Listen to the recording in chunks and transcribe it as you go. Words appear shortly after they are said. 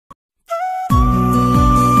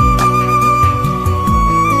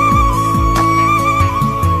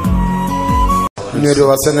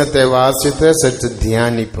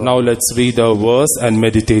Now let's read a verse and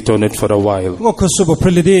meditate on it for a while.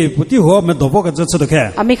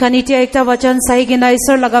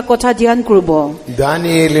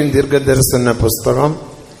 ദാനിയേലിൻ ദീർഘദർശന പുസ്തകം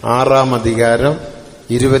 6-ാം അധ്യായം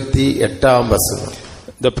 28-ാം വചനം.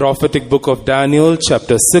 The prophetic book of Daniel,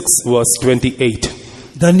 chapter 6, verse 28.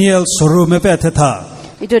 Daniel soru me pe tha.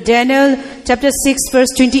 Ito Daniel chapter 6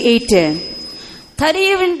 verse 28.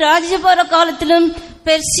 Thariyavin rajyapara kaalathilum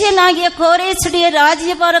Persianagiya Koresuடைய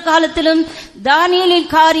rajyapara kaalathilum Danielin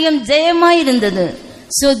karyam jayamai irundhathu.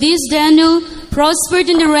 So this Daniel prospered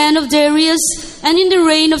in the reign of Darius and in the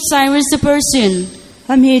reign of Cyrus the Persian.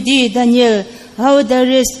 Hamedi Daniel how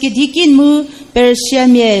Darius ke dikin mu Persia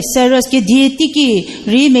me Cyrus ke ditiki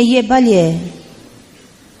ri me ye balye.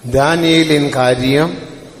 ദാനിയേലിൻ കാര്യം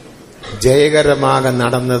ജയകരமாக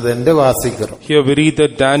നടന്നതെന്ന് വാസിക്കുന്നു. Here we read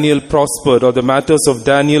that Daniel prospered, or the matters of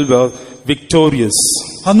Daniel were victorious.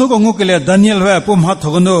 Daniel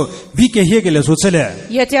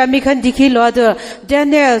Yete ami khan dikhi lo ado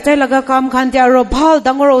Daniel tai laga kam khan te aro bhal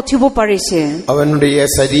dangor othibo parise. അവനുடைய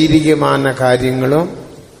ശാരീരികമായ കാര്യങ്ങളും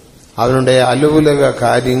അവനുடைய അലുവലക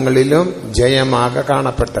കാര്യങ്ങളിലും ജയமாக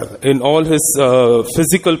കാണപ്പെട്ടത്. In all his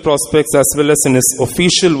physical prospects as well as in his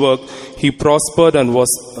official work, he prospered and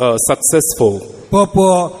was successful.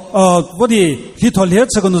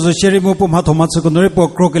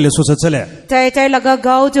 Tai laga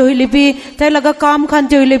gao jo hilibi tai laga kam khan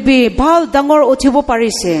jo hilibi bhal dangor othibo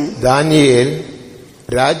parise. Daniel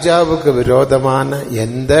രാജാവുക്ക് വിരോധமான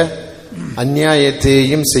எந்த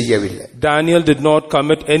അന്യായത്തെയും ചെയ്യവില്ല. Daniel did not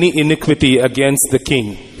commit any iniquity against the king.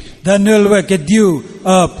 Daniel wa kediu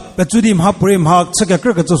pachudi mahapuri mahak chaka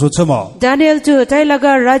kraka chu chama. Daniel tu tai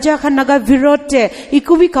laga raja khan naga virod te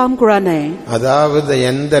ikubi kam kura nai. അതാവത്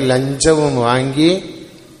എന്ത ലഞ്ചവും വാങ്ങി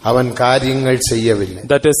അവൻ കാര്യങ്ങൾ ചെയ്യവില്ല.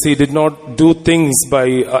 That is, he did not do things by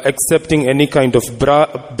accepting any kind of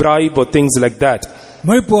bribe or things like that.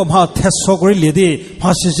 Maipo ma thesogri ledi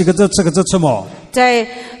phasi ga chaka chama. Tai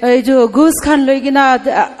jo gus khan loigina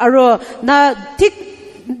aro na thik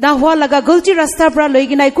na hua laga gulchi rasta pra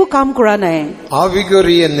loigina iku kam kura nai.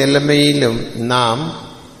 ആവികുറിയ നിലമയിലും നാം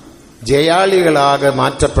ജയാളികളാக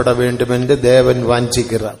മാറ്റപ്പെട വേണ്ടുമെന്ന് ദേവൻ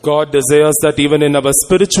വാഞ്ചിക്கிறார். God desires that even in our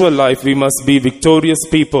spiritual life we must be victorious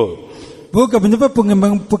people.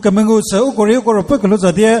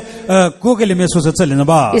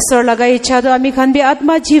 Isor laga ichha do ami khan bi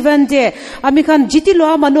atma jivan de ami khan jiti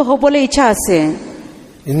loa manu hobole ichha ase.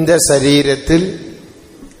 இந்த ശരീരത്തിൽ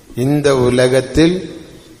இந்த உலகத்தில்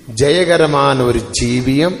ജയകരமான ഒരു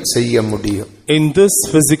ജീവിതം செய்ய முடியும். In this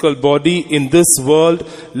physical body, in this world,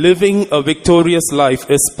 living a victorious life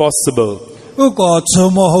is possible.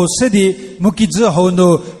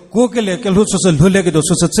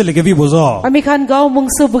 Ami khan gao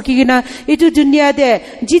mungsu bukigina itu dunia de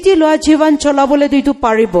jiti loa jivan cholabole do itu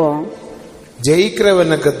paribo.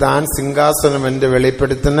 ജയിக்கிறവനുക്ക് താൻ സിംഹാസനം എന്ന്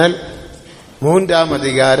വെളിപ്പെടുത്തുന്നൽ 3-ാം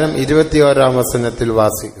അധ്യായം 21-ാം വചനത്തിൽ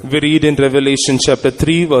വാസിക്കുന്നു. We read in Revelation chapter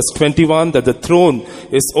 3 verse 21 that the throne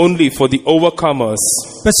is only for the overcomers.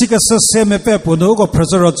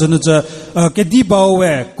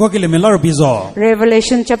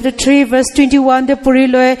 Revelation chapter 3 verse 21 de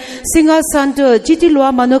puriloe singhasan to jiti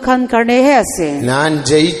loa manu khan karne hai ase. ഞാൻ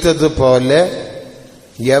ജയിച്ചതുപോലെ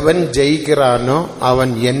യവൻ ജയിக்கிறானோ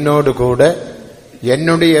அவன் என்னோடு கூட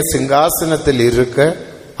என்னுடைய சிங்காசனத்தில் இருக்க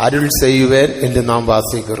அருள் செய்வேன் என்று நாம்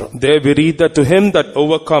வாசிக்கிறோம். There we read that to him that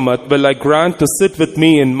overcometh will I grant to sit with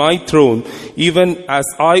me in my throne, even as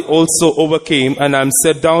I also overcame and am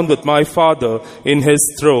set down with my Father in his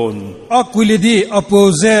throne. Akulidi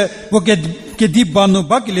apose kedi banu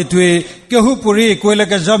bakile tue kehu puri koila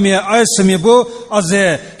ka jamia aismebo aze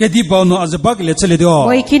kedi banu aze bakile chele do.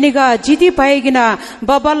 Oi kiniga jiti paigina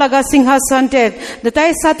baba laga singhasan te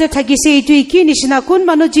datai sate thagise itu ikinishna kun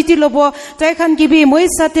manu jiti lobo tai khan gibi moi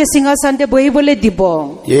sate singhasan te boibole dibo.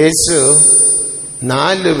 യേശു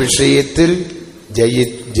 4 വിഷയത്തിൽ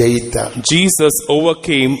ജയിത്ത. Jesus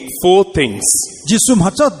overcame 4 things. Jisu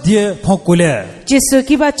macha die phokule. Jisu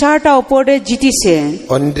kiba 4ta opore jitise.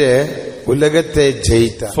 Onde उलगते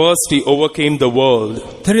जयता. First he overcame the world.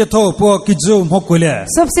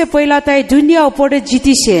 सबसे पहला ताई दुनिया ऊपर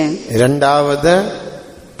जीती से. रंडावदा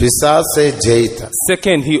पिशाचे जयता.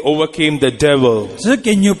 Second he overcame the devil.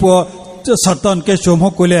 सतान के शोमो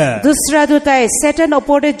कोले. दूसरा तो ताई सैटन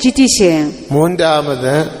ऊपर जीती से.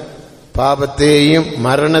 मूंडावदा പാപത്തെയും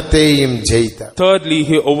മരണത്തെയും ജയിത്ത. Thirdly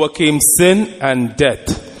he overcame sin and death.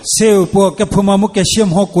 seu po ke phuma mu ke shem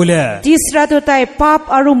ho kule तीसरा तो ताई पाप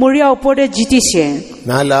और मुरिया ऊपर जीतिशे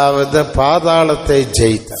നാലാമത് പാതാളത്തെ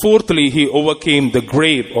ജയിത്ത. Fourthly, he overcame the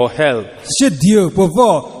grave or hell. se dio po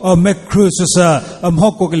vo me crusa ho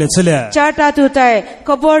ko kele chele चारटा तो ताई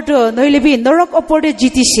cover तो नइलेबी नरक ऊपर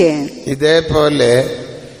जीतिशे ഇതേപോലെ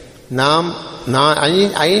നാം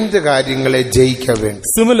 5 കാര്യങ്ങളെ ജയിക്ക വേണ്ടി.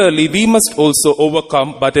 Similarly, we must also overcome,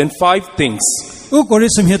 but in 5 things. u kori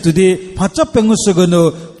simhe tudi phacha pengu sugono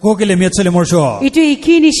ko kele me chele morsho इटु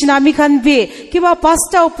इकी निशनामी Khan भी किबा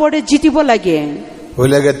पास्ता ऊपर जीतिबो लागे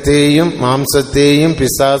ഉലകത്തെയും മാംസത്തെയും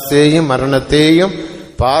പിശാചെയും മരണത്തെയും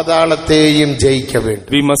പാതാളത്തെയും ജയിക്ക വേണ്ടി.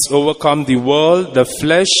 We must overcome the world, the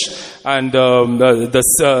flesh, and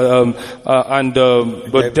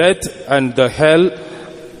death, and the hell,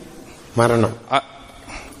 മരണം.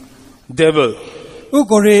 devil. u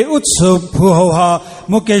kori utsu phu ho ha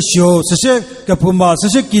mo ke sho se ke phuma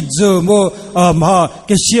se kidzo mo ma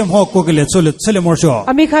ke shem ho ko kele chele morsho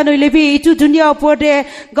আমি খান নইলেবি ইটু দুনিয়া ऊपर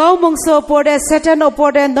গাঁও monks ऊपर सैतान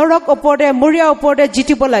ऊपर नरक ऊपर मुरिया ऊपर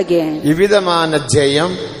जीतिबो लागे. ഇവിധமான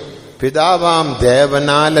ജയം പിതാവാം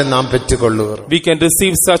ദേവനാലെ നാം പെറ്റുകൊള്ളുക. We can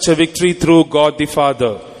receive such a victory through God the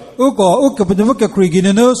Father. u ke pudemo ke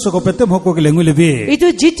krigine no so ko petem ho ko kele ngulebi ইটু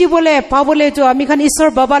জিতিবলে পাবলে তো আমি খান ঈশ্বর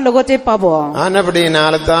বাবা লগতে পাবো.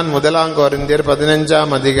 ആനപടിയിനാൽത്താൻ 1 കൊരിന്ത്യർ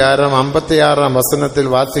 15 അധികാരം 56 വചനത്തിൽ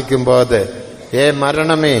വാസിക്കുമ്പോൾ ഏ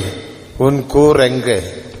മരണമേ ഉൻ കൂറെങ്ക്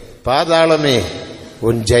പാതാളമേ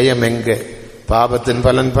ഉൻ ജയമെങ്ക് പാപത്തിൻ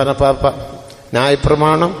ഫലൻ പാപ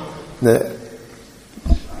ന്യായപ്രമാണം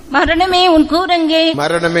மரணமே உன் கூரங்கே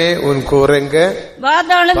മരണമേ ഉൻ കൂറെങ്ക്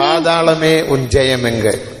പാതാളമേ ഉൻ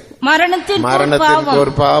ജയമെങ്ക് மரணத்தின்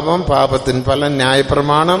ഒരു പാപം പാപത്തിൻ ഫലം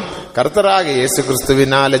ന്യായപ്രമാണം കർത്തരാകിയ യേശു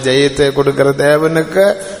ക്രിസ്തുവിനാലെ ജയത്തെ കൊടുക്കുന്ന ദേവനുക്ക്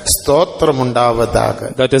സ്തോത്രമുണ്ടാവதாக.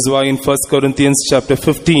 That is why in 1 Corinthians chapter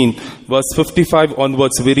 15 verse 55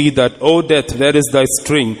 onwards we read that, O death, where is thy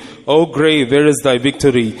sting? O grave, where is thy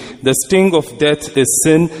victory? The sting of death is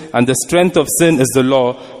sin, and the strength of sin is the law.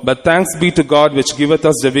 But thanks be to God which giveth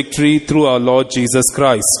us the victory through our Lord Jesus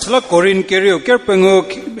Christ. sala korin kerio ker pengu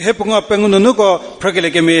he punga pengu no ko pragele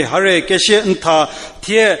ke me hare keshe ntha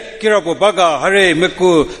thie kirabo baga hare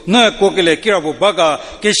meku na ko kele kirabo baga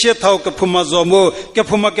keshe thau ke phuma zo mo ke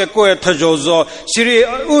phuma ke ko tha jo zo siri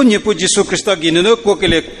u ni pu jisu krista gi no ko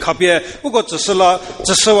kele khapye u ko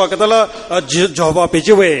chaswa kadala jehova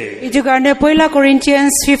pejewe इजु कारणे पहिला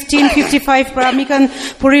Corinthians 15:55 पर আমি খান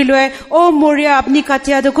পড়ি লয় ও মরিয়া আপনি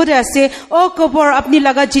কাটিয়া দ কোদে আছে ও কবর আপনি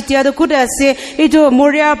লাগা জিতিয়া দ কোদে আছে ইটো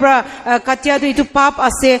মরিয়া পৰা কাটিয়া দ ইটো পাপ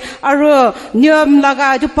আছে আৰু নিয়ম লাগা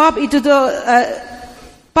ইটো পাপ ইটো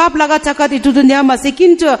পাপ লাগা চাকাত ইটো নিয়ম আছে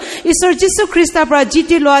কিন্তু ঈশ্বর যীশু খ্রিস্টা পৰা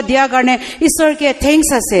জিতি লোৱা দিয়া কাৰণে ঈশ্বৰকে থ্যাঙ্কস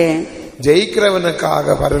আছে. ജയിக்கிறവനുക്കാக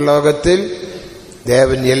പരലോകത്തിൽ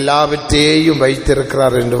ദേവൻ എല്ലാവറ്റേയും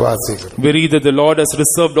വൈത്തിരിക്കാർ എന്ന് വാസിക്കുന്നു. We read that the Lord has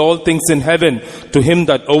reserved all things in heaven to him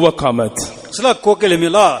that overcometh. sala ko kele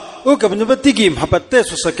mila u ke bunbati gi hapatte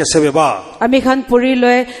susa ke sebeba আমি খান পড়ি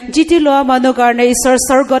লয় জিতি লোৱা মানুহ কাৰণে ঈশ্বৰ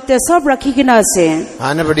স্বৰ্গতে সব ৰাখি কিনা আছে.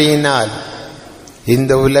 ആനപടിയിനാൽ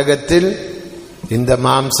இந்த உலகத்தில் இந்த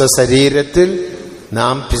மாம்ச சரீரத்தில்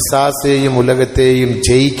നാം പിശാചെയും ഉലകത്തെയും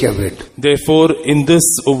ജയിക്ക வேண்டும். Therefore, in this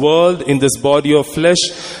world, in this body of flesh,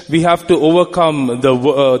 we have to overcome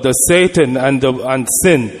the Satan and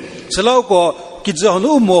sin. sala ko kidza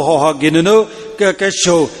no mo ho ha gineno ke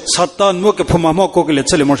show satan mo ke phuma mo ko kele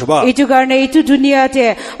chele morsba ইটো কাৰণে ইটো দুনিয়াতে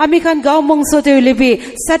আমি খান গাঁও মংসতে উলিবি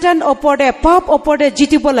সৈতান ওপৰতে পাপ ওপৰতে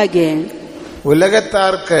জিতিব লাগে.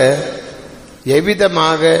 ഉലകത്താർക്ക്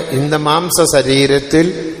എവിധமாக இந்த மாம்ச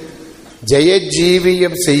சரீரத்தில்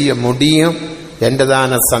ஜெயஜீவியம் செய்ய முடியும்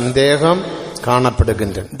என்றதான சந்தேகம்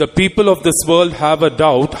കാണപ്പെടുகின்றன. The people of this world have a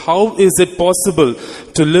doubt. How is it possible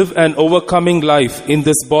to live an overcoming life in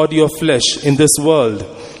this body of flesh, in this world?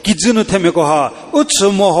 kidzunu theme ko ha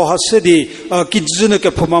utsumo ho hasedi kidzunu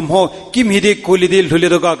ke phumam ho kimhidi kolidil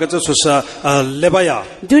dhuliro ga ka susa lebaya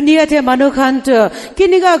দুনিয়াতে মানুহ খান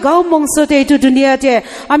কিনিগা গাঁও মংসতে এইটো দুনিয়াতে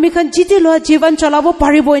আমি খান জিতি লোৱা জীবন চলাব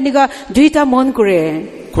পাৰিব এনিগা দুইটা মন কৰে.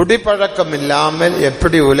 குடிப்பழக்கமில்லாமல்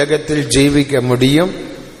எப்படி உலகத்தில் ஜீவிக்க முடியும்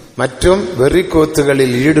மற்றும்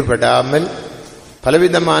வெறிக்கூத்துகளில் ஈடுபடாமல்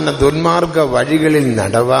பலவிதமான துன்மார்க்க வழிகளில்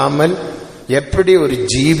நடவாமல் எப்படி ஒரு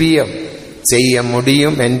ஜீவியம் செய்ய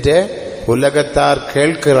முடியும் என்று உலகத்தார்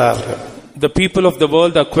கேட்கிறார்கள். The people of the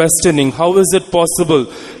world are questioning, how is it possible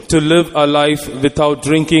to live a life without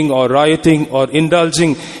drinking or rioting or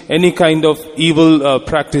indulging any kind of evil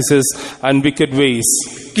practices and wicked ways?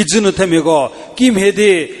 kidzunu theme ko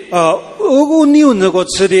kimhedi 오고니우는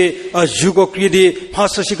것들이 유고끼리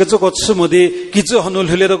파서시 그저 것스모디 기저 한올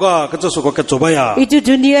흘려다가 그저 소고까 좁아야 Itu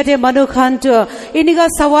dunia de manukhan tu iniga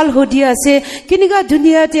sawal hodia se kiniga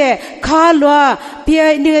dunia de khalwa pia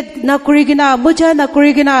ini na kurigina muja na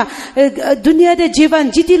kurigina dunia de jivan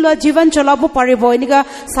jitilwa jivan cholabo paribo iniga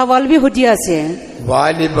sawal bi hodia se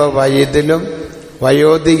വാലിബ വയതിലും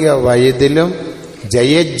വയോധിക വയതിലും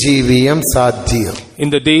ജയജീവിയം സാധ്യം. In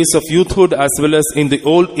the days of youthhood as well as in the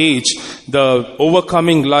old age, the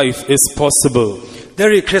overcoming life is possible.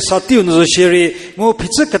 There Christian sheri mo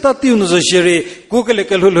pizza katati sheri Google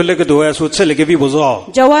kalhulhulek doya so cheleke bi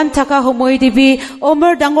bozo Jawan thaka homoi dibi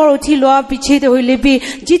omer dangor uthi loa piche de hoile bi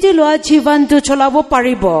jiti loa jivan tu cholabo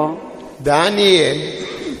paribo. Daniel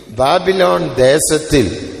Babylon ദേശത്തിൽ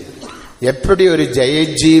எப்படி ஒரு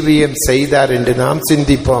ஜெயஜீவியம் செய்தார் என்று நாம்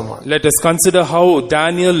சிந்திப்போமா? Let us consider how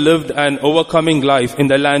Daniel lived an overcoming life in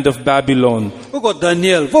the land of Babylon. Ugo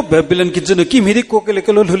Daniel wo Babylon kitchen ki miri kokele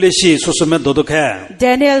kalhulhuleshi sosome dodokha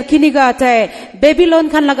Daniel kiniga tai Babylon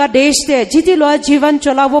khan laga desh te jiti loa jivan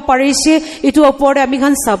cholabo parise itu opore ami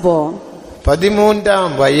khan sabo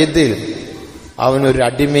 13ஆம் வயதில் அவன் ஒரு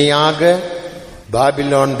அடிமையாக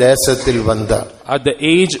Babylon தேசத்தில் வந்தார். At the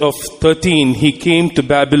age of 13, he came to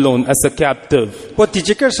Babylon as a captive.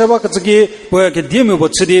 Potichker saba kachgi poya dieme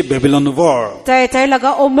bochri Babylon war tai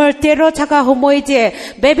laga omer 13 thaka homoi je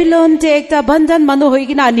Babylon te ekta bandhan manu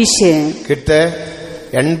hoigina anishe கிட்ட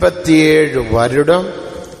 87 வருடம்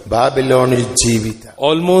பாபிலோனில் ஜீவித்தார்.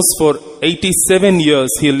 Almost for 87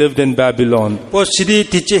 years he lived in Babylon. Posidi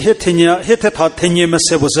tiche hethenya hetha thenya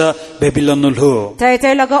mesebosa Babylon lu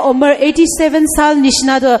tai laga omer 87 saal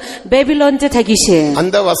nishna do Babylon te thagishe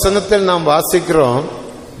அந்த வசனத்தில் நாம் வாசிக்கிறோம்,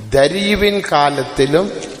 தரியுவின் காலத்திலும்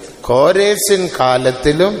கோரேசின்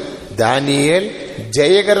காலத்திலும் தானியேல்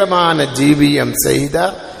ஜெயகரமான ஜீவியம்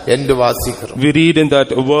செய்தார் என்று வாசிக்கிறோம். We read in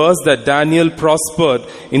that verse that Daniel prospered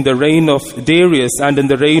in the reign of Darius and in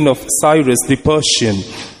the reign of Cyrus the Persian.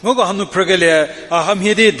 Mogo hanu progele aham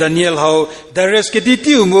hidi Daniel how Darius ke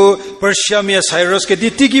diti umu Persia me Cyrus ke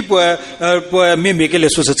diti ki po me mekele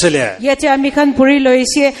susachele yete ami khan puri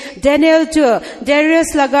loise Daniel to Darius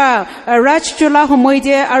laga raj chola homoi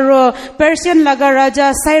de aro Persian laga raja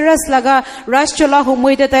Cyrus laga raj chola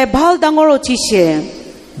homoi de tai bhal dangor ochishe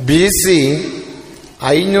BC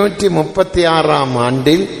 536ஆம்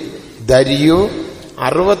ஆண்டில் தரியு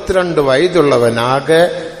 62 வயதுள்ளவனாக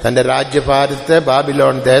தന്റെ രാജ്യഭാരത്തെ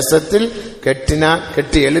Babylon ദേശത്തിൽ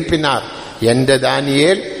കെട്ടി எழுப்பினார் என்ற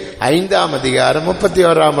தானியேல் 5ஆம் அதிகாரம்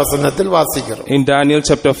 31ஆம் வசனத்தில் வாசிக்கிறோம். In Daniel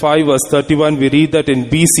chapter 5 verse 31 we read that in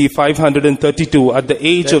BC 532 at the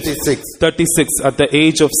age of 36 at the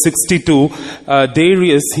age of 62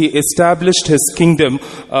 Darius he established his kingdom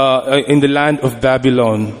in the land of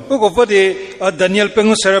Babylon. Ogopodi Daniel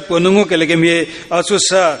pengu sara ponungu kelegemi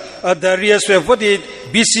asusa Darius wefodi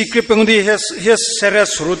BC kripengundi has sara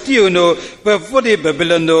sruti uno wefodi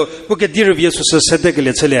Babylon no poke dirvia susa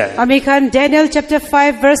sedekele chele Amikhan Daniel chapter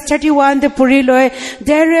 5 verse 31 the puri loy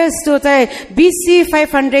Darius to tai BC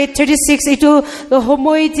 536 itu the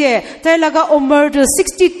homoi de tai laga omer to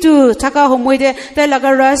 62 thaka homoi de tai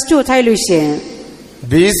laga ras to tai luise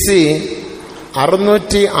BC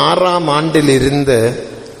 606ஆம் ஆண்டிலிருந்து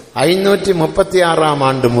 536ஆம்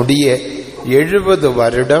ஆண்டு முடிய 70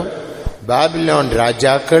 வருடம் Babylon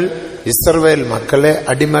ராஜாக்கள் இஸ்ரவேல் மக்களை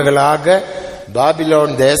அடிமைகளாக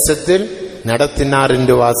Babylon தேசத்தில் நடத்தினார்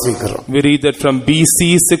என்று வாசிக்கிறோம். We read that from BC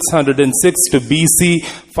 606 to BC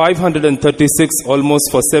 536, almost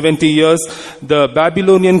for 70 years, the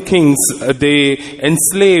Babylonian kings, they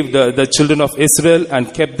enslaved the children of Israel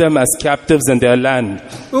and kept them as captives in their land.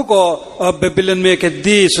 Ugo Babylon me ke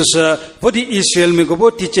di susa bodi Israel me go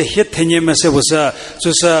bodi che hethenye mase busa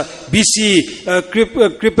susa BC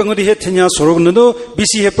kripangodi hethenya sorogno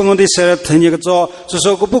BC hepangodi sara thenya go susa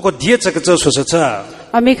go ko die chak cho susa cha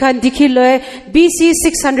Amikhan dikhiloy BC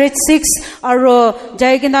 606 aro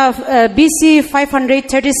jaigina BC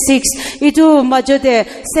 536 itu majode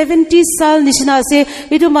 70 saal nishna ase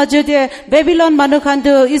itu majode Babylon manukhan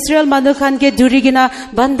to Israel manukhan ke durigina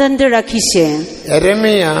bandhan de rakhishe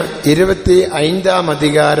எரேமியா 25ஆம்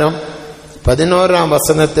அதிகாரம் 11ஆம்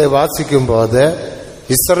வசனத்தை வாசிக்கும்போது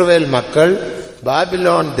இஸ்ரவேல் மக்கள்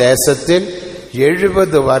Babylon தேசத்தில்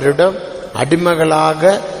 70 வருடம் அடிமைகளாக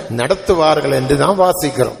நடத்துவார்கள் என்று நாம்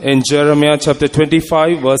வாசிக்கிறோம். In Jeremiah chapter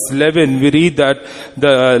 25 verse 11 we read that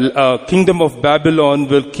the kingdom of Babylon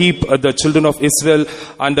will keep the children of Israel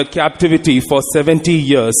under captivity for 70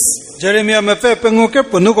 years. Jeremiah me fe pengu ke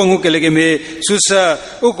punu kongu kelege me susa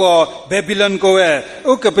uko Babylon ko e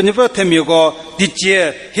uko penifa themi ko dije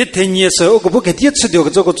hithenye se uko buke tiet se dio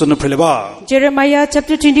ko chunu pheleba. Jeremiah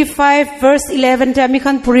chapter 25 verse 11 te ami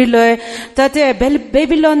khan puri loy tate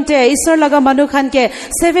Babylon te isor laga manu khan ke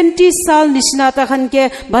 70 saal nishna ta khan ke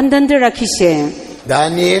bandhan de rakhise.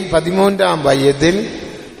 Daniel 13ஆம் வயதில்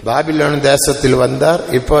Babylon தேசத்தில் வந்தார்.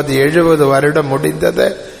 இப்போது 70 வருடம் முடிந்தது.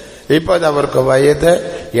 இப்போது அவருக்கு வயது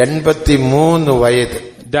 83 வயது.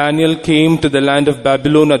 Daniel came to the land of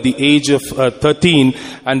Babylon at the age of 13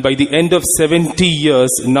 and by the end of 70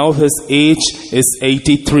 years now his age is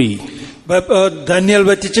 83. Daniel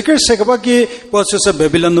va tichker sekaba ki posusa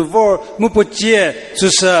Babylon war mupochie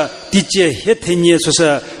susa tiche hethenye susa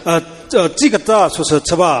chigata susa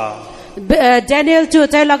chaba. Daniel to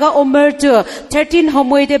tai laga umar to 13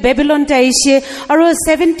 homoi de Babylon ta ise aro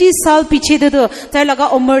 70 saal piche de tai laga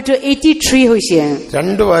umar to 83 hoise.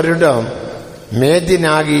 2 வருடம்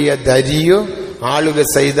மேதினாகிய தரியு ஆளுகை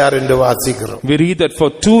செய்தார் என்று வாசிக்கிறோம். We read that for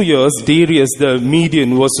 2 years Darius the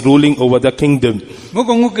Median was ruling over the kingdom.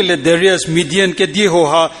 Mugongu kele Darius Median ke di ho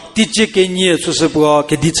ha tiche ke nye susapua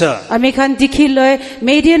ke dicha. Ami khan dikhi loy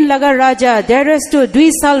Median laga raja Darius to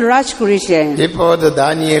 2 saal raj kurise. இப்போது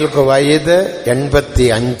தானியேலுக்கு வயது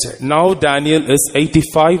 85. Now Daniel is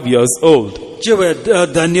 85 years old. Jewe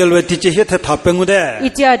Daniel va tiche hethe thapengu de.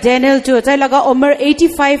 Itya Daniel to tai laga umar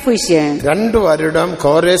 85 hoise. 2 வருடம்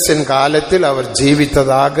கோரேசின் காலத்தில் அவர்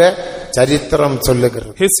ஜீவித்ததாக சரித்திரம்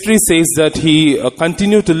சொல்லுகிறது. History says that he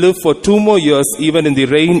continued to live for 2 more years even in the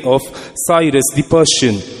reign of Cyrus the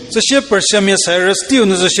Persian. So she Persian Cyrus ti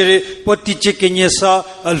unuzo shiri potiche kenye sa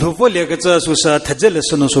alhuvo legaza susa thajele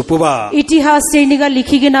sono supuba. Itihas seniga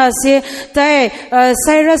likhigina ase tai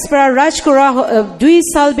Cyrus pra raj kora 2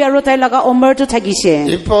 saal bi aro tai laga umar to thagise.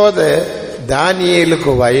 இப்போது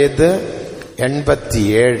தானியேலுக்கு வயது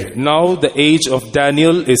 87. Now the age of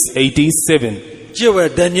Daniel is 87. Jewe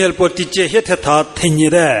Daniel potiche hethe tha thenye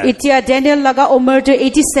de. Itya Daniel laga umar to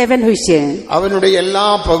 87 hoise. அவனுடைய எல்லா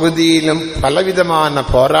பகுதியிலும் பலவிதமான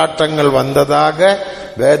போராட்டங்கள் வந்ததாக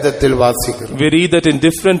வேதத்தில் வாசிக்கிறோம். We read that in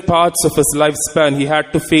different parts of his lifespan he had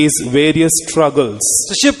to face various struggles.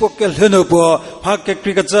 So she pokel hunu po hakke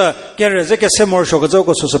krikaza kereze ke semor shogazo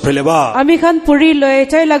ko susa pheleba. Ami khan puri loy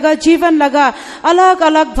tai laga jivan laga alag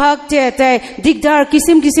alag bhag te tai digdar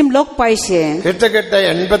kisim kisim lok paise. கிட்டத்தட்ட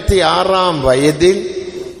 86ஆம் வயதில்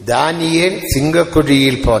தானியேல்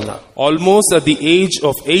சிங்கக்குழியில் போனார். Almost at the age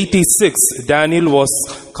of 86 Daniel was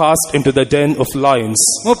cast into the den of lions.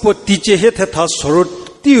 Mo potiche hethe tha sorot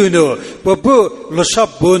tiuno popu losap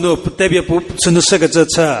bono putebye pu sunusega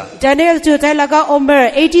cha. Daniel to tai laga umar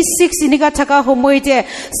 86 iniga thaka homoi te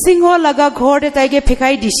singho laga ghor de tai ge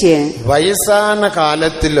phikai dise. வயசான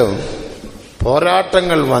காலத்திலும்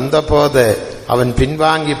போராட்டங்கள் வந்தபோது அவன்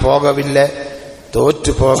பின்வாங்கி போகவில்லை,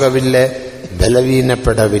 தோற்று போகவில்லை,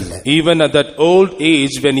 பலவீனப்படவில்லை. Even at that old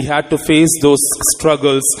age when he had to face those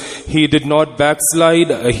struggles he did not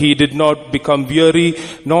backslide, he did not become weary,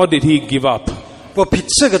 nor did he give up. Po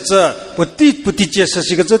pitsega cha potiche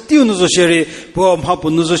sasiga cha tiunuzo sheri po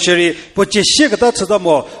mhapunuzo sheri po cheshega ta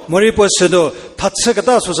chadamo mori po sedo thatsega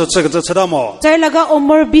ta susa chega cha chadamo. Tai laga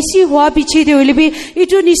umar bisi hua piche de ulibi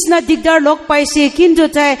itu nisna digdar lok paise kintu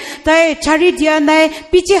tai chari dia nai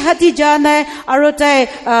piche hati ja nai aro tai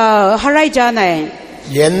harai ja nai.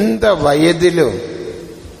 எந்த வயதிலும்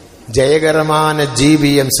ஜெயகரமான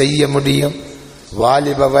ஜீவியம் செய்ய முடியும்.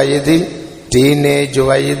 வாலிப வயதில், teenage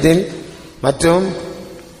வயதில் மற்றும்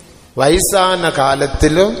வயசான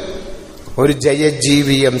காலத்திலும் ஒரு ஜெய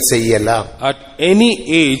ஜீவியம் செய்யலாம். At any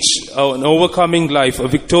age an overcoming life, a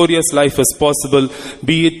victorious life is possible,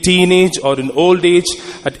 be it teenage or in old age.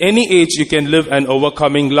 At any age you can live an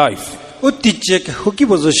overcoming life. Utiche huki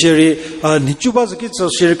bozo sheri nichuba zaki zo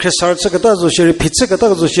sheri khesar chakata zo sheri phitse kata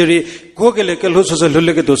zo sheri gogele ke lo so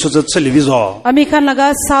lulege do so chalibi zo. Ami khan laga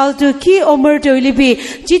saal to ki umar to ulibi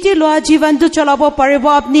jiti loa jivan to chalabo parebo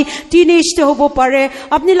apni teenage te hobo pare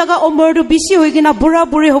apni laga umar to bisi hoigina bura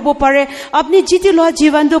buri hobo pare apni jiti loa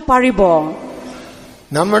jivan to paribo.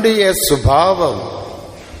 நம்முடைய சுபாவம்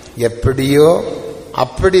எப்படியோ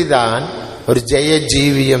அப்படிதான் ஒரு ஜெய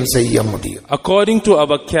ஜீவியம் செய்ய முடியும். According to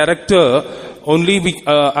our character, only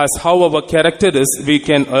as how our character is, we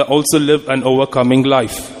can also live an overcoming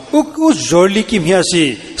life. Uku zorli ki miasi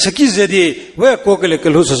saki zedi we kokele ke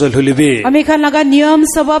lo so lulibi. Ami khan laga niyam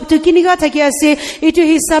sabab to kiniga thaki ase itu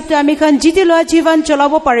hisab te ami khan jiti loa jivan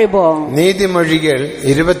chalabo paribo. நீதிமொழிகள்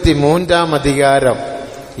 23ஆம் அதிகாரம்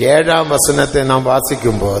 7 വചനത്തെ നാം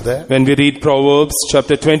വാസിക്കുമ്പോൾ when we read Proverbs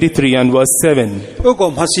chapter 23 and verse 7, uko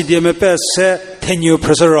mhasidiame pe se thenyu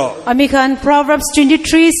prasaro Amikhan Proverbs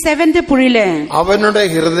 23:7 te purile. அவனுடைய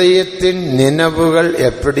ஹிருதயத்தின் நினைவுகள்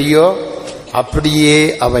எப்படியோ அப்படியே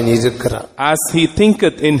அவன் இருக்கிறான். as he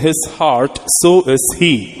thinketh in his heart, so is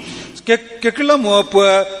he. kekla mo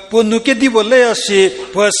po nukedi bolle asi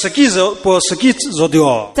po saki zodio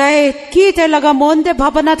Tai ki tai laga mon de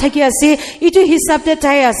bhabana thaki ase itu hisab te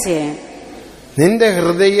tai ase. നിന്റെ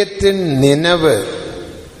ഹൃദയത്തിൻ നിனைவு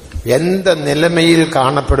எந்த நிலைமையில்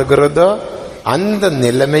காணப்படுகிறதோ அந்த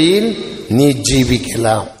நிலைமையில் நீ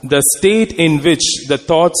ஜீவிக்கலாம். The state in which the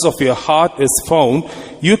thoughts of your heart is found,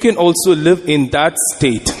 you can also live in that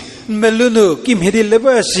state. melunu kim hedi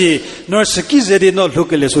leba asi nor saki zedi no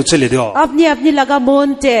lokele so chele dio Apni apni laga mon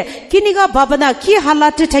te kini ka bhabana ki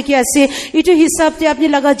halat te thaki ase itu hisab te apni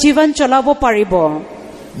laga jivan cholabo paribo.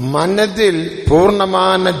 மனதில்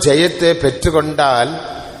பூர்ணமான ஜெயத்தை பெற்றுக்கொண்டால்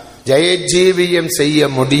ஜெயஜீவியம் செய்ய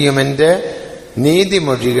முடியும் என்ற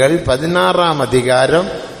நீதிமொழிகள் 16 அதிகாரம்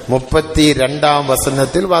 32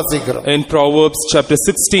 வசனத்தில் வாசிக்கிறோம். In Proverbs chapter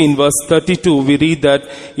 16 verse 32, we read that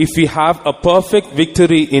if we have a perfect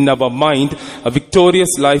victory in our mind, a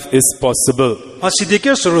victorious life is possible.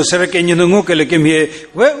 asidike suru serake nyungu kele kemhe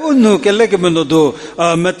we unu kele kemno do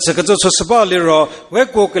met sakacho sosbali ro we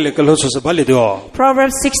ko kele kelo sosbali do.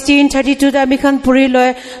 Proverbs 16:32 da amikhan puri loy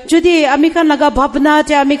jodi amikhan laga bhabna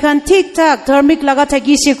te amikhan thik thak dharmik laga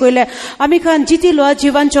thaki se koile amikhan jiti lo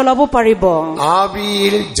jivan cholabo paribo.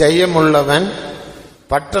 ஆவியில் ஜெயமுள்ளவன்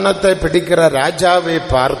பட்டணத்தை பிடிக்கிற ராஜாவை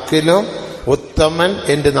பார்க்கிலும் உத்தமன்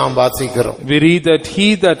என்று நாம் வாசிக்கிறோம். We read that he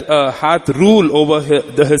that hath rule over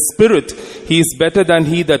his spirit, he is better than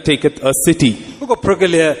he that taketh a city. ko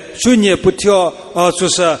progele shunye putyo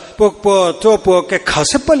susa pokpo topo ke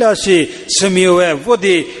khasepalasi semiowe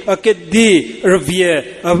vodi ke di revie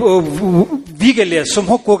vigele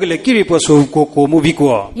somho kogele kiripo so ko moviko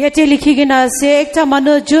Yete likhi gina ase ekta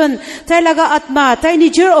manu jun tai laga atma tai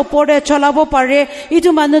nijor opore cholabo pare itu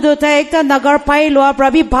manu do tai ekta nagar pai loa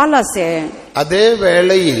prabi bhal ase. அதே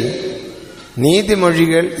வேளையில்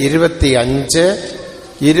நீதிமொழிகள்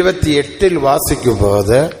 25-28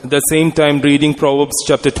 வாசிக்கும்போது The same time reading Proverbs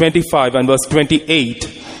chapter 25 and verse 28,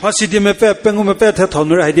 asidime pe pengume pe the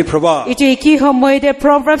thonur haidi proba Itu iki homoy de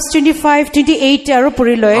Proverbs 25:28 aru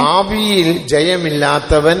puri loy. ஆவியில்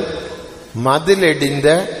ஜெயமில்லாதவன் மதிலெடிந்த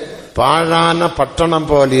பாழான பட்டணம்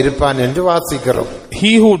போல் இருப்பான் என்று வாசிக்கிறோம்.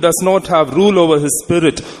 he who does not have rule over his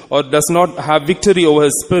spirit or does not have victory over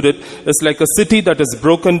his spirit is like a city that is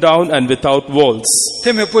broken down and without walls.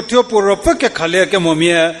 teme putyo puro ke khale ke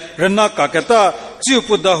momie rena ka keta jiu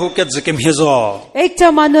puda hu ke jekem hezo Ekta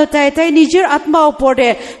manu tai nijor atma opore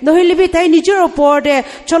nohile bi tai nijor opore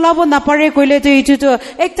cholabo napare koile to itu to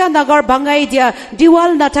ekta nagar bangai dia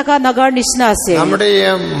diwal nathaka nagar nisna ase. நம்முடைய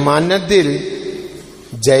மனதில்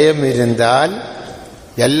ஜெயம் இருந்தால்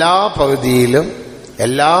எல்லா பகுதியிலும்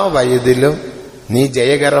எல்லா வயதிலும் நீ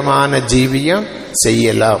ஜெயகரமான ஜீவியம்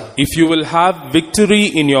செய்யலாம். If you will have victory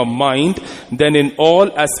in your mind, then in all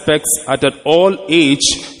aspects at all age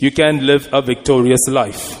you can live a victorious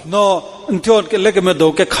life. no ntyo ke lege me do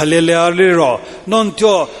ke khale le ali ro no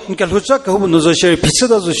ntyo ke lucha ke hu no zo sheri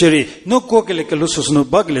pichada zo sheri no ko ke le ke lu susno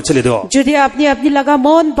bag le chele do Jodi apni apni laga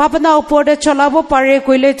mon bhabana opore cholabo pare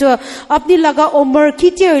koile to apni laga umar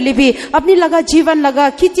kitia hoile bi apni laga jivan laga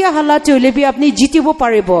kitia halat hoile bi apni jitibo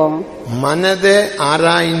paribo. மனதை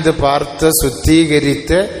ஆராய்ந்து பார்த்து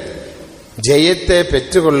சுத்திகரித்து ஜெயத்தை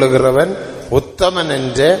பெற்றுக்கொள்ளுகிறவன் உத்தமன்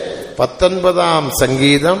என்று 19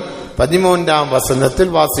 சங்கீதம் 13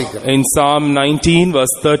 வசனத்தில் வாசிக்கிறோம். In Psalm 19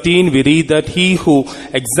 verse 13 we read that he who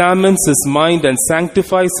examines his mind and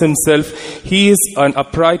sanctifies himself, he is an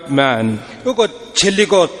upright man. ko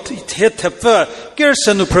cheligo the thepfa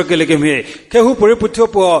kersanu progele ke me ke hu pore putyo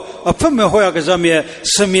po afam me hoya ga jamie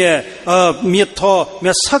semie mi tho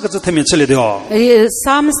me sak je theme chele do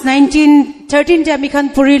Psalms 19:13 te amikhan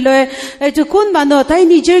puri loy etu kun manu tai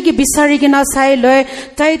nijor ki bisari gina sai loy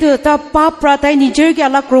tai tu ta pap pra tai nijor ki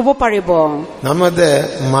ala krobo paribo. நமது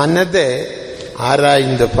மனதை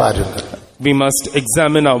ஆராய்ந்து பாருங்கள். We must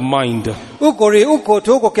examine our mind. ukori uko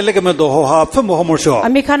to ko ke lege me do ho ha afam ho morsho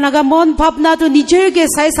Amikhan laga mon bhabna tu nijor ke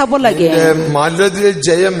sai sabo lage. மனதில்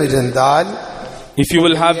ஜெயம் இருந்தால் If you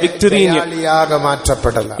will have victory in your, ஜெயாளியாக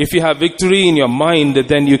மாற்றப்படலாம். if you have victory in your mind,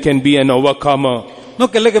 then you can be an overcomer. no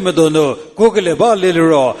ke lege me do no ko ke le ba le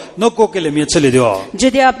ro no ko ke le me chele do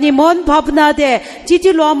Jodi apni mon bhabna de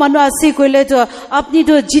jiti lo manu ase koile to apni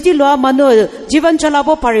to jiti lo manu jivan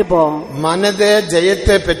cholabo paribo. மனதை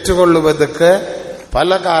ஜெயத்தை பெற்றுக்கொள்வதற்கு பல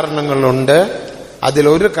காரணங்கள் உண்டு. அதில்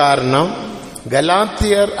ஒரு காரணம்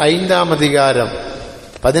கலாத்தியர் 5 அதிகாரம்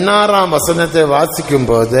 16ஆம் வசனத்தை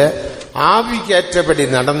வாசிக்கும்போது ஆவிக்கேற்றபடி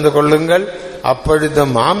நடந்து கொள்ளுங்கள், அப்பொழுது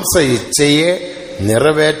மாம்ச இச்சையே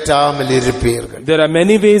நிறைவேற்றாமல் இருப்பீர்கள். There are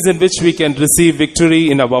many ways in which we can receive victory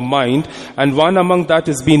in our mind, and one among that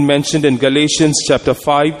is being mentioned in Galatians chapter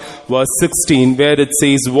 5 verse 16, where it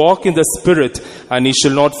says, walk in the spirit and ye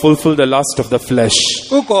shall not fulfill the lust of the flesh.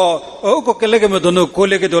 uko kelege me dono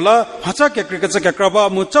kolege dola hacha ke krikatsa ke kraba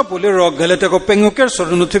mucha poliro galate ko penguker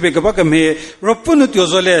sorunu thibe ke ba ke me ropunu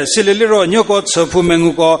tyozole sililiro nyoko chaphu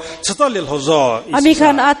menguko chatalil hozo. Ami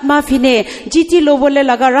khan atma phine jiti lobole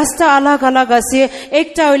laga rasta alag alag ase.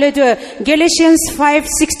 Ekta hoile to Galatians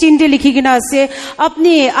 5:16 de likhigina ase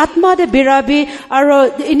apni atma de birabi aro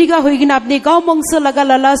iniga hoigina apni gaw mongso laga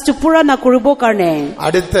lalas to pura na koribo karne.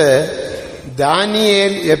 அடுத்து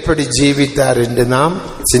தானியேல் எப்படி ஜீவித்தார் என்று நாம்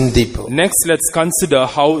சிந்திப்போம். Next, let's consider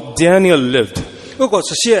how Daniel lived. uko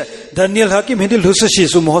sase Daniel hakim hindil husashi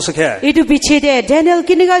su mohosakhe Itu piche de Daniel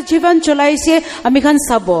kiniga jivan cholaise ami khan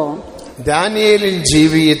sabo. தானியேலின்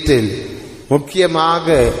ஜீவியத்தில் முக்கியமாக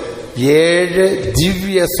 7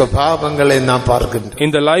 திவ்ய சுபாவங்களை நாம் பார்க்கின்றோம்.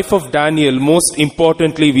 In the life of Daniel, most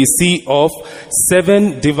importantly, we see of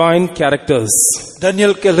 7 divine characters.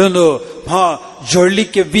 Daniel kelono ha jorli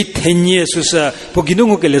ke vi thenye susa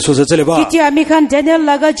poginungu kele susa chale ba. Kiti ami khan Daniel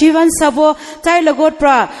laga jivan sabo tai logot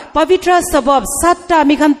pra pavitra sabab 7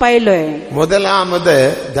 ami khan pailoi. முதலாவது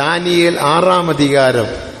தானியேல் 6ஆம்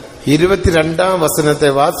அதிகாரம் 22ஆம் வசனத்தை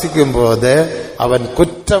வாசிக்கும்போது அவன்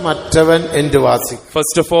குற்றமற்றவன் என்று வாசிக்கிறோம்.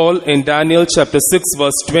 First of all, in Daniel chapter 6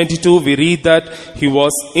 verse 22, we read that he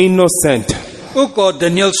was innocent. uko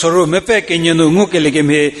Daniel soru mepe kenyanu ngukelege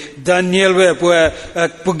me Daniel we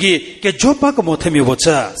pugi ke jopa ko mothemi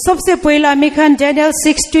bocha. सबसे पहिला हामी Khan Daniel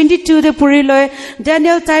 6:22 de puri loy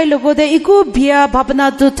Daniel tai logo de iku bia bhavana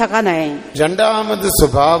tu thakana. இரண்டாவது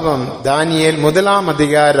சுபாவம் தானியேல் 1ஆம்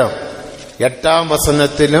அதிகாரம் 8ஆம்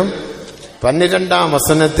வசனத்திலும் 12ஆம்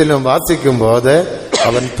வசனத்திலும் வாசிக்கும்போது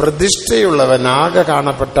அவன் பிரதிஷ்டையுள்ளவனாக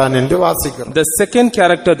காணப்பட்டான் என்று வாசிக்கிறோம். The second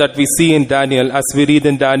character that we see in Daniel, as we read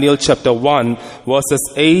in Daniel chapter 1 verses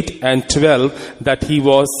 8 and 12, that he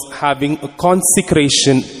was having a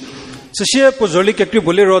consecration. sase po joli ke kri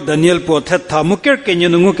bolero Daniel po tha muker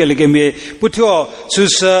kenyanu kelege me puthyo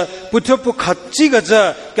susa puthyo pu khachi gaja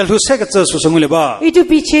kelhu se gaja susangule ba. Itu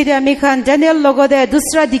piche de हामी Khan Daniel logo de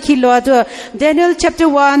dusra dikhi lo to Daniel chapter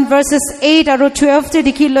 1 verses 8 aro 12 te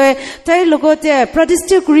dikhi lo tai logo te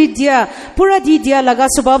pradishta kuri dia pura di dia laga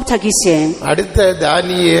swabhav thakise. அடுத்து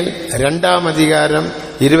தானியேல் 2ஆம் அதிகாரம்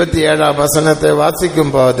 27ஆம் வசனத்தை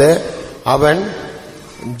வாசிக்கும்போது அவன்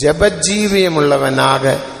ஜெபஜீவியம்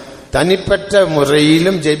உள்ளவனாக தனிப்பட்ட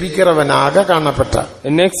முறையிலும் ஜெபிக்கிறவனாக காணப்பட்டார்.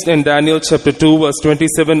 Next, in Daniel chapter 2 verse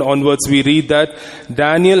 27 onwards, we read that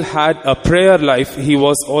Daniel had a prayer life. He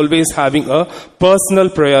was always having a personal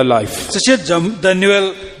prayer life. sase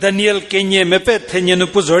Daniel kenye mepe thenyanu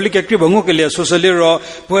pu joli ke kri bangu kele sosaliro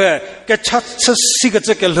po ke chat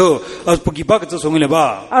sigacha kelho pugi ba gacha songule ba.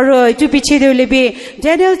 Aro itu piche de lebi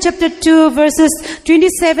Daniel chapter 2 verses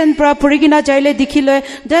 27 pra purigina jaile dikhi lo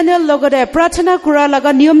Daniel logo de prarthana kura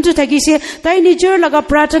laga niyam tu thakise tai nijor laga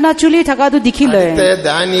prarthana chuli thaka du dikhi lo.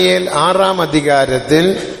 தானியேல் 6ஆம் அதிகாரத்தில்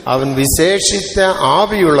அவன் விசேஷித்த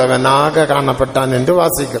ஆவியுள்ளவனாக காணப்பட்டான் என்று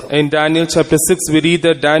வாசிக்கிறோம். In Daniel chapter 6, we read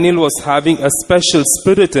that Daniel was having a special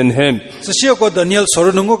spirit in him. sase ko Daniel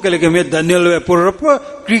sorunungu kelege me Daniel we purap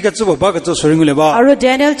kri gacha ba gacha soringule ba. Aro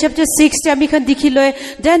Daniel chapter 6 te ami khan dikhi lo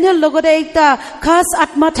Daniel logo de ekta khas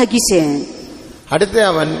atma thakise. அடுத்து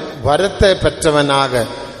அவன் வரத்தை பெற்றவனாக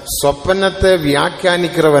சொப்பனத்தை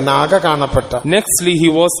வியாக்கியானிக்கிறவனாக காணப்பட்டான். Nextly, he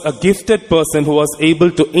was a gifted person who was able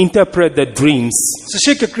to interpret the dreams.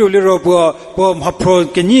 sase ke kri uliro po mhapro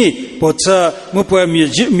kenyi po cha mu po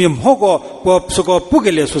mi mhogo po suko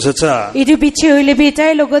pugele susacha. Itu piche hoile bi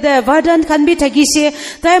tai logo de vadan khan bi thakise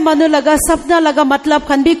tai manu laga sapna laga matlab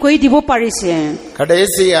khan bi koi dibo parise.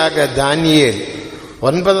 கடைசியாக தானியேல்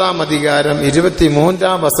 9ஆம் அதிகாரம்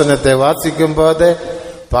 23ஆம் வசனத்தை வாசிக்கும்போது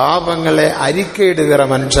பாவங்களை அறிக்கையிடுகிற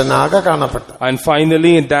மனுஷனாக காணப்பட்டார். And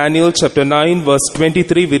finally, in Daniel chapter 9 verse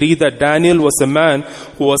 23, we read that Daniel was a man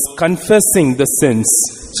who was confessing the sins.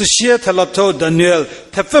 sase thalato Daniel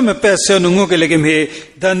thefme pese nungu kelege me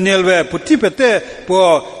Daniel we puti pete po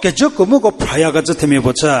ke jokumu ko phaya gacha theme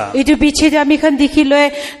bocha. Itu piche de ami khan dikhi lo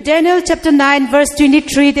Daniel chapter 9 verse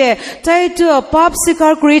 23 de tai to pap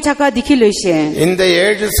sikar kuri thaka dikhi loise. இந்த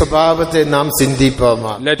 7 சுபாவத்தை நாம்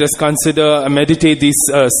சிந்திப்போமா? Let us consider and meditate these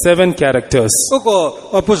 7 characters. uko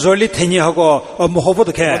po joli thenye hago mohobo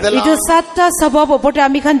dekhe. Itu 7ta sabab opor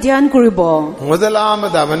ami khan dhyan koribo.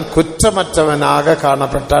 முதலாவது அவன் குற்றமற்றவனாக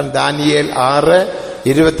காணப்பட்டான். தானியேல் 6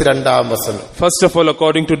 22-ാം വചനം. First of all,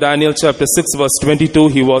 according to Daniel chapter 6 verse 22,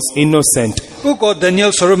 he was innocent. Uko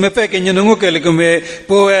Daniel sorumepe kenyungu kelikume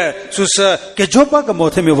poe susa kejopa ka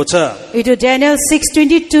motheme bocha. Ito Daniel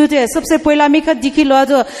 6:22 de sabse पहिला मिका दिखिलो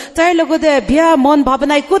तो ताई लोगो दे बिया मन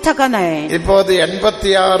भावना को थका नहीं. இப்போது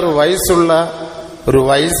 86 வயசுள்ள ஒரு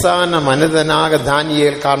வயசான மனிதனாக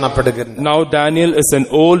தானியேல் காணப்படுகிறார். Now Daniel is an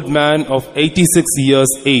old man of 86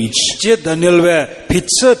 years age. Je Daniel we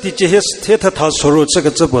pitsa tiche hes thetha tha soru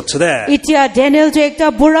chega bochde. Itia Daniel jo ekta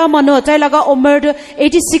bura mano tai laga umar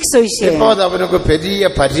 86 hoise. இப்போது அவனுக்கு பெரிய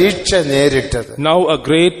பரீட்சை நேரிட்டது. Now a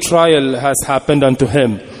great trial has happened unto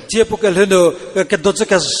him. Je pukelhendo ke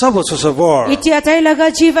dochka sabo sosavor. Itia tai laga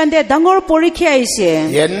jivan de dangor porikya ise.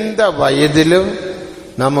 எந்த வயதிலும்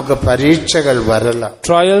நமக்கு பரீட்சைகள் வரலாம்.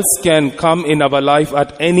 Trials can come in our life at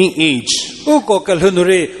any age. Uko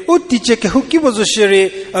kalhunure utiche ke hukki bozoshere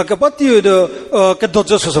akapati do ke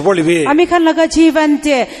dojo sosavolibe. Ami khan laga jivan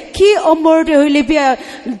de ki umar de hoile biya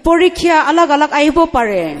porikya alag alag aibo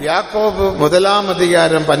pare. யாக்கோபு 1-ஆம்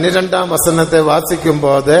அதிகாரம் 12-ஆம் வசனத்தை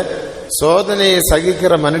வாசிக்கும்போது சோதனையை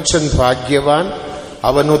சகிக்கிற மனுஷன் பாக்கியவான்,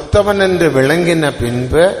 அவன் உத்தமன் என்று விளங்கின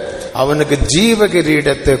பின்பு அவனுக்கு ஜீவ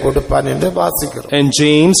கிரீடத்தை கொடுப்பான் என்று வாசிக்கிறோம். In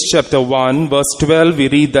James chapter 1 verse 12 we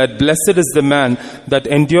read that blessed is the man that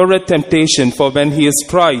endureth temptation, for when he is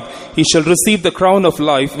tried he shall receive the crown of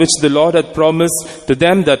life which the Lord hath promised to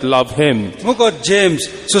them that love him. Muko James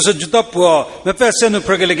susa jutapo me pesenu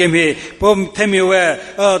progelegemi pom temiwe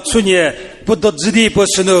chunye buddha zidi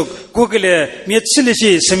posunu google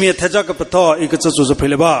miechilishi semi thajakapato ikatsu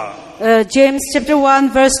phileba. James chapter 1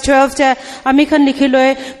 verse 12 te ami khan likhiloi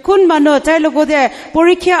kun mano tai logo de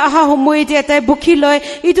porikya aha homoi de tai bukhiloi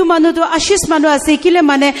itu mano to ashish mano ase kile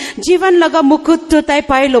mane jivan laga mukut to tai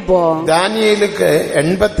pai lobo. தானியேலுக்கு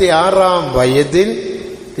 86-ஆம் வயதில்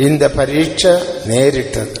இந்த பரீட்சை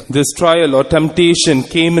நேரிட்டது. This trial or temptation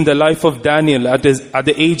came in the life of Daniel at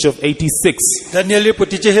the age of 86. Daniel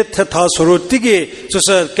putiche he tha soru tige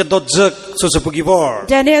susa ke dodja susa pugivor.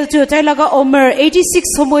 Daniel to tai laga umar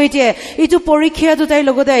 86 homoi de itu porikya to tai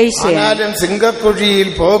logo de aise. ஆனாலும்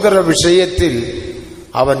சிங்கக்குழியில் போகிற விஷயத்தில்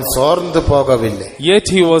அவன் சோர்ந்து போகவில்லை. Yet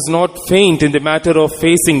he was not faint in the matter of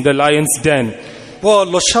facing the lion's den. Po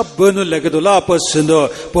loshap benu legedola pasendo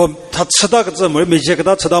po thatsada ka mer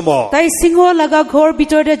mejekada chada mo. Tai singho laga ghor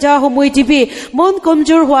bitor de ja homoi dibi mon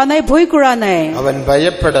komjor hua nai bhoi kura nai. அவன்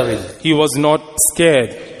பயப்படவில்லை. He was not scared.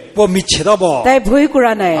 Po micheda mo. Tai bhoi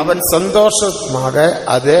kura nai. அவன் சந்தோஷமாக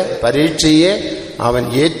அதே பரீட்சையை அவன்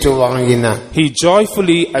ஏற்று வாங்கினான். He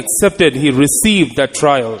joyfully accepted, he received that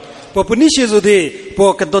trial. Po punishe jodi po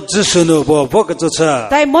ke dodja sunu po bokatsa.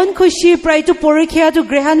 Tai mon khushi prai to porikya to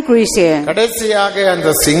grehan krise. கடைசியாக அந்த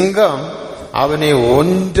சிங்கம் அவனை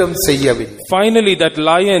ஒன்றும் செய்யவில்லை. Finally that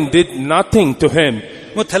lion did nothing to him.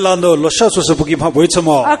 Muthelando losha susa pugi ma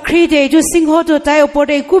boichamo. Akhri de ju singho to tai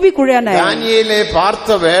opore kubi kurya nai. தானியேலை பார்த்த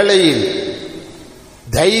வேளையில்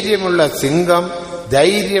தைரியமுள்ள சிங்கம்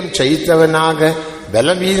தைரியம் செய்தவனாக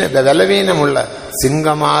பலவீனமுள்ள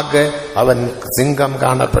சிங்கமாக அவன் சிங்கம்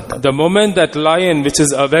காணப்பட்டது. The moment that lion, which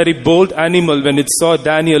is a very bold animal, when it saw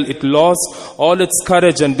Daniel, it lost all its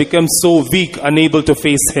courage and became so weak, unable to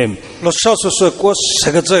face him. Losha susa ko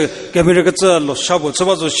sagaja kemiragacha losha bo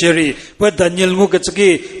chabazo sheri po Daniel mu kachki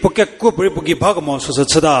poke ko bri pugi bhagamo susa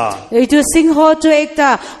chada. Itu singho to ekta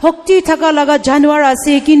hokti thaka laga janwar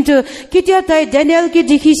ase kintu kitia tai Daniel ki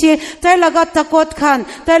dikhise tai laga takot khan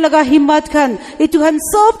tai laga himmat khan itu khan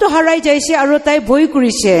sob to harai jaise aro tai boi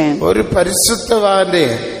kurise. ஒரு பரிசுத்தவானை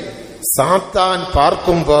சாத்தான்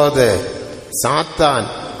பார்க்கும்போது சாத்தான்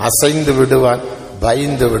அசைந்து விடுவான்,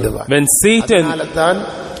 பயந்து விடுவான். When Satan, அதனால்தான்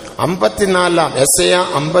 54 எசையா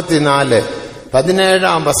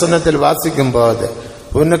 54:17 வசனத்தில் வாசிக்கும்போது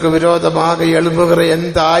உனக்கு விரோதமாக எழும்புகிற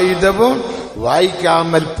எந்த ஆயுதமும்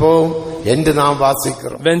வாய்க்காமல் போம் என்று நாம்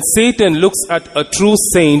வாசிக்கிறோம். when Satan looks at a true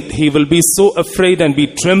saint, he will be so afraid and be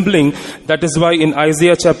trembling. That is why in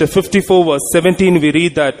Isaiah chapter 54 verse 17 we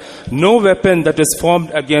read that no weapon that is formed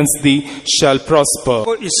against thee shall prosper.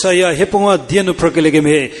 Isaiah heponga dienu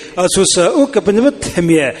prokelegeme asusa o kapanima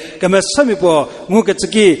themie kama samipo mu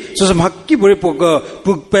kachki susa makki bore poga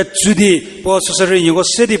pukpechudi po susare yugo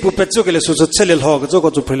sedi pupechokele susa chelel ho go go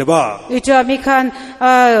phileba. Itu ami khan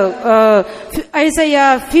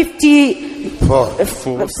Isaiah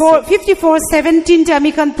 54:17 te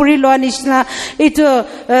ami khan puri lo nishna itu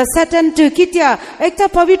Satan to kitya ekta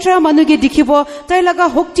pavitra manu ge dikhibo tai laga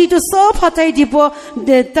hokti to sob hatai dibo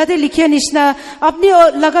tade likhya nishna apni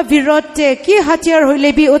laga virod te ki hatyar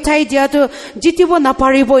hoile bi uthai dia to jitibo na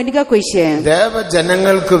paribo enika koise. தேவ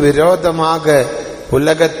ஜனங்களுக்கு விரோதமாக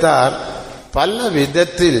உலகத்தார் பல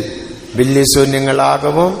விதத்தில் பில்லி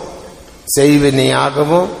சூன்யங்களாகவும்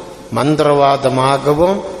செய்வினையாகவும்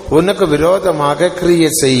மந்திரவாதமாகவும் உனக்கு விரோதமாக கிரியை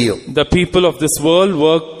செய்யும். The people of this world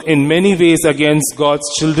work in many ways against God's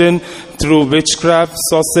children through witchcraft,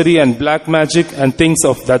 sorcery and black magic and things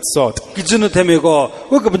of that sort. 기준을 태매고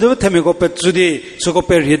그거부터 태매고 배주디 저거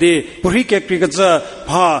배리디 브리케 크리가자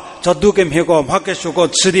바 자두게 메고 마케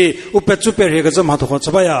쇼고 치디 우배주 배리가자 마도고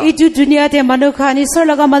잡아야. 이두 दुनियाते मनुखान ईश्वर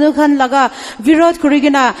लगा मनुखान लगा विरोध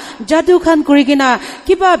करिगिना जादू खान करिगिना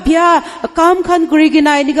किबा बिया काम खान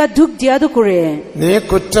करिगिना इनिका दुख दियादो करे. നീ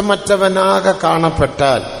കുറ്റമറ്റവനാக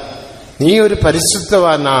കാണപ്പെട്ടാൽ നീ ഒരു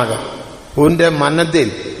പരിശുദ്ധവാനാക ഉന്റെ മനതിൽ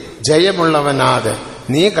ജയമുള്ളവനാക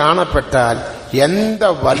നീ കാണപ്പെട്ടാൽ എന്ത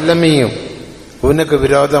വല്ലമയും ഉനക്ക്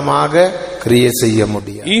വിരോധமாக ക്രിയ செய்ய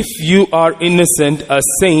முடியாது. If you are innocent, a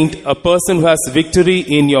saint, a person who has victory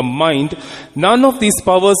in your mind, none of these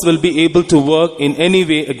powers will be able to work in any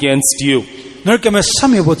way against you. 너케메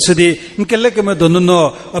삼이보츠디 인켈레케메 도노노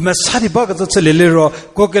아메 사리바가자 첼레레로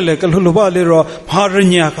고켈레켈 훌루바레로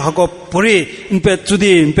파르냐 하고 Puri इन पे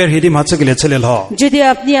चुदी इन पे हिदी माचे के लिए चले लो. यदि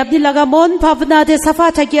अपनी अपनी लगा मन भावना दे सफा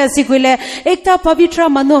थकी आसी कुले एकता पवित्र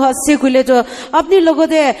मनो हसी कुले जो अपनी लोगों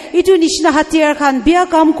दे इतु निश्ना हथियार खान बिया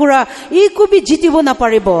काम कुरा इको भी जीतिबो ना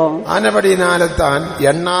पारिबो. आने बड़ी नालतान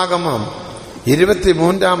यन्नागमम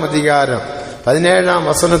 23-ാം അധികാരം 17-ാം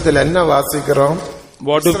വചനത്തിൽ എന്ന വാസിக்கிறோம்.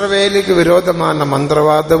 ഇസ്രായേലിക്ക് വിരോധமான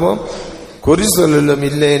മന്ത്രവാദവും കുരിശൊല്ലും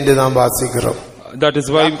ഇല്ല എന്ന് നാം വാസിக்கிறோം. That is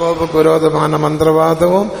why യാക്കോബുക്ക് വിരോധமான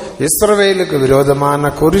മന്ത്രവാദവും ഇസ്രായേലിക്ക് വിരോധமான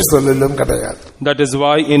കുരിശൊല്ലും கிடையாது. That is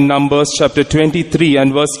why in Numbers chapter 23 and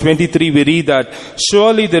verse 23 we read that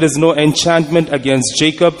surely there is no enchantment against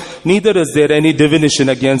Jacob, neither is there any divination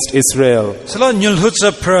against Israel. Sala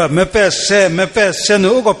nyulhutsa pra mepese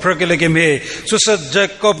no ugo pragelege me susa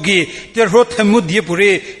Jacob gi terhot hemudye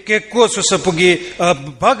puri ke ko susa pugi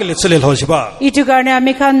bagale chale lhojiba. इटु कारणे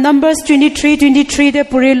आमी Khan Numbers 23 दे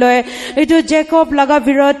पुरी लय इटु Jacob लगा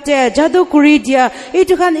विरोध जादू कुरी दिया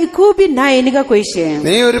इटु Khan eco भी नाय निका कोइसे.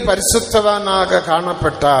 നീ ഒരു പരിശുദ്ധവാനാക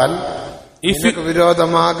കാണപ്പെട്ടാൽ നിനക്ക്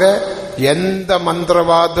വിരോധமாக എന്ത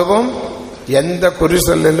മന്ത്രവാദവും എന്ത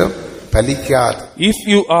കുരിശൊല്ലും ഫലിക്കാതെ. If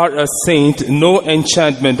you are a saint, no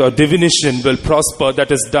enchantment or divination will prosper that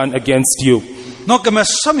is done against you. 너케메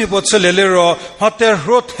삼이보츠레레로 하테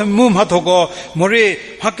롯 햄무 하토고 모리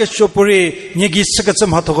하케쇼पु리 니기 스가츠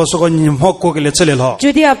하토고 소고 님호고게 चलेलो.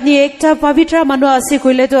 यदि अपनी एकता पवित्र मनो आसी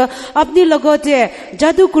कुले तो अपनी लगोते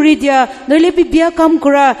जादू कुरी दिया नले भी बिया काम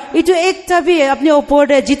करा इटु एकता भी अपने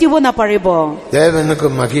ऊपर जीतिबो ना पारिबो. ദേവനക്ക്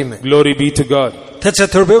മഹിമ. Glory be to God. 대체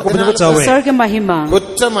들베고 부르고 자we. स्वर्ग महिमा.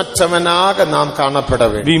 കുറ്റമറ്റവനാക നാം കാണപ്പെട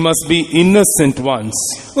வேண்டும். We must be innocent ones.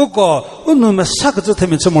 우고 우누메 사그즈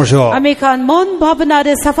테면서 모셔. आमी खान मन भावना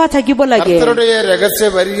दे सफा थकीबो लगे. കർത്തരുടെ രഹസ്യ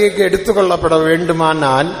വരികയ്ക്ക് എടുത്തുകൊള്ളപ്പെട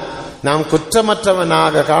വേണ്ടുമാനാൽ നാം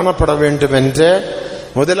കുറ്റമറ്റവനാക കാണപ്പെട വേണ്ടുമെന്ന്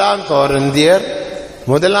 1 കൊരിന്ത്യർ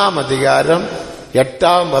 1-ാം അധികാരം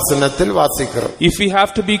 8-ാം വചനത്തിൽ വാസിக்கிறோம். If we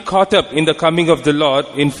have to be caught up in the coming of the Lord,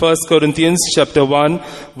 in 1 Corinthians chapter 1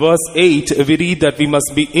 verse 8 we read that we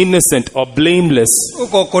must be innocent or blameless.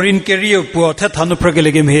 우고 고린 케리오 부 테타노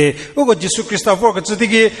프로겔레게 메 우고 지수 크리스토퍼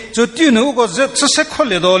그즈디기 저티는 우고 저세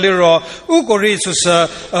콜레도리로 우고 리수스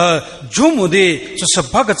조무디 저서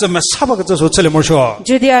바가즈마 사바가즈 소철레 모셔.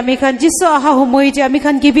 यदि आमी खान जिसो आहा होमोइ जे आमी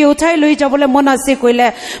खान गिबि उठाइ लई जाबले मन आसे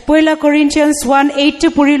कइले 1 Corinthians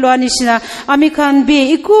 1:8 पुरी लोआ निसिना आमी खान भी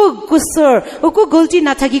इको गुस्सर उको गलती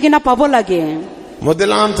ना थाकिकेना पाबो लागे.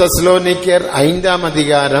 1 തെസ്സലോനിക്കർ 5-ാം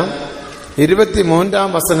അധികാരം 23-ാം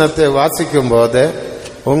വചനത്തെ വാസിക്കുമ്പോൾ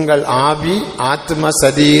ഉங்கள் ആവി ആത്മ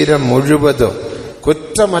ശരീരം മുഴുവതും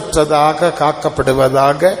കുറ്റമറ്റதாக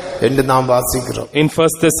காக்கப்படுவதாக என்று நாம் வாசிக்கிறோம். In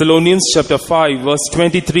 1 Thessalonians chapter 5 verse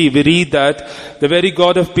 23 we read that the very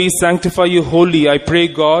God of peace sanctify you wholly. I pray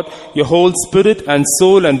God your whole spirit and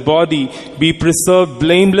soul and body be preserved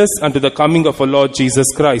blameless unto the coming of our Lord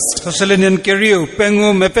Jesus Christ. Thessalonian kerio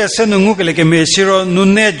pengu mepese nungukeleke me siro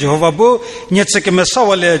nunne Jehovabu nyetseke me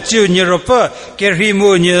sawale jiu nyeropa kerhimu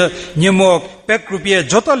nyemo pekrupiye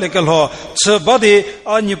jota lekelho chbadi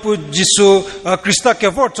anipu jisu krista ke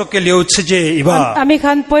vorto ke leu chje iba. आमी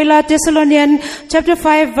Khan 1 Thessalonian chapter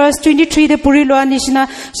 5 verse 23 दे पुरी लोआ निसिना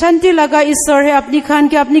शांति लगा ईश्वर है अपनी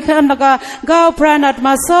खान लगा गाव प्राण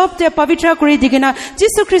आत्मा सब ते पवित्र करी दिगिना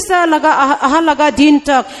जिसु ख्रीष्ट लगा आहा लगा दिन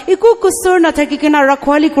तक इको कुसर न थाकिकेना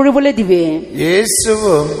रखवाली करिबोले दिबे.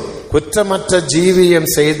 യേശുവും കുറ്റമറ്റ ജീവിയം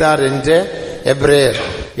ചെയ്താർ എന്ന് എബ്രായർ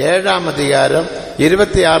 7-ാം അധികാരം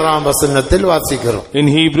 26ஆம் வசனத்தில் வாசிக்கிறோம். In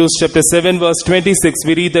Hebrews chapter 7 verse 26,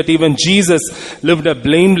 we read that even Jesus lived a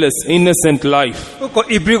blameless, innocent life. ko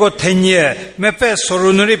ibrigo tenye mepe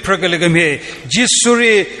sorunuri progelegame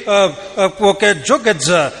jisuri poke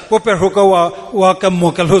jogetza pope hokawa wa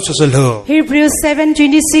kamokal hosolo. Hebrews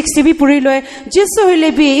 7:26 tibi puri loy Jesu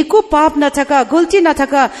hile bi iku paap na thaka gulti na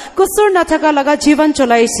thaka kusur na thaka laga jivan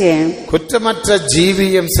cholaise. குற்றமற்ற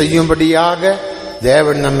ஜீவியம் செய்யும்படியாக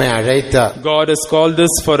தேவன் நம்மை அழைத்தார். God has called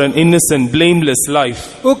us for an innocent, blameless life.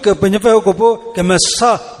 Okay, penyepa ko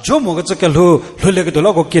kemasa jomo gatsakalhu lulege dola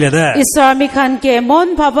ko kileda. Isami khan ke mon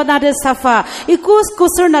bhavana de safa ikus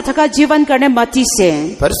kusur na thaka jivan karne mati se.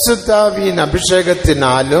 பரிசுத்தாவியின்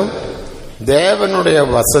அபிஷேகத்தினாலும் தேவனுடைய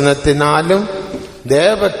வசனத்தினாலும்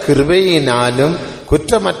தேவ கிருபையினாலும்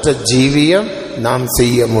குற்றமற்ற ஜீவியம் நாம்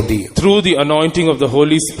செய்ய முடியும். Through the anointing of the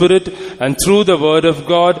Holy Spirit and through the word of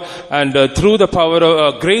God and through the power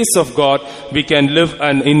of grace of God, we can live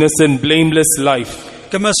an innocent, blameless life.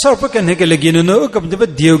 Kemasa pa kenhekele ginuno kabdeba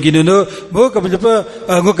dio ginuno bo kabdeba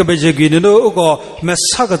ngo kabeje ginuno ko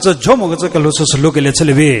mesa gatsa jomo gatsa kaloso slogele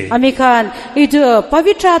chelebe. Ami khan itu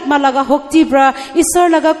pavitra atma laga hokti pra isor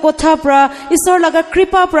laga kotha pra isor laga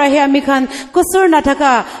kripa pra he ami khan kusur na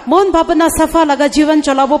thaka mon bhavana safa laga jivan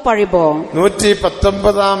cholabo paribo.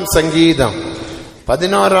 119ஆம் சங்கீதம்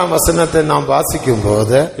 11ஆம் வசனத்தை நாம்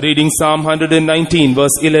வாசிக்கும்போது, Reading Psalm 119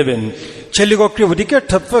 verse 11. Cheligo krivdike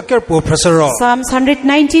thapker po professor. Psalms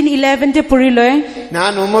 119:11 te puri loy.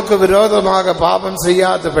 நான் உமக்கு விரோதமாக பாவம்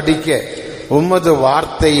செய்யாதபடிக்கு உமது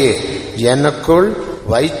வார்த்தையே எனக்குள்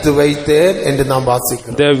வைத்து வைத்தேன் என்று நாம்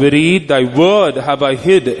வாசிக்கிறோம். There we read, Thy word have I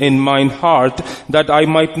hid in mine heart, that I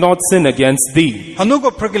might not sin against thee. Hanugo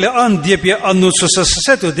progele an diepia anu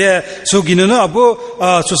susasetu de suginuno abo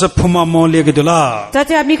susa phuma mo lege dola.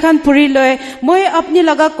 Tate ami khan puri loy moi apni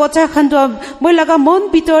laga kotha khan to moi laga mon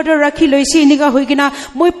bitor de rakhi loisi iniga hoigina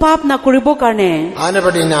moi paap na koribo karne.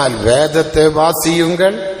 ஆனபடினால் வேதத்தை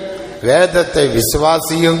வாசியுங்கள், வேதத்தை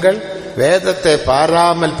விசுவாசியுங்கள், வேதத்தை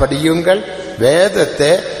பாராமல் படியுங்கள், வேதத்தை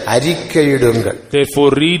அறிக்கையிடுங்கள். Therefore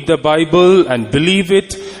read the Bible and believe it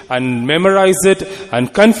and memorize it and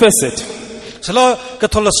confess it. Sala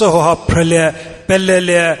kathola so ha prele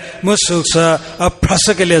pelele musuksa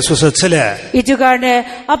prasakele susa chele. Itu karne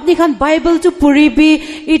apni khan Bible to puri bi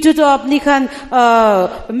itu to apni khan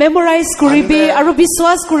memorize kuri bi aru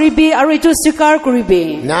biswas kuri bi aru itu svikar kuri bi.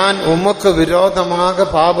 நான் உமக்கு விரோதமாக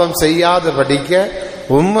பாவம் செய்யாதபடிக்கு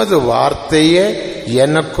உமது வார்த்தையே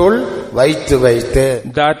எனக்குள் வைத்து வைத்தேன்.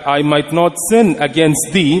 That I might not sin against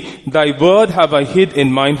thee, thy word have I hid in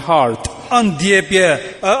mine heart. An diepia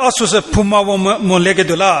asusa phuma mo lege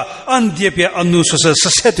dola an diepia anu susa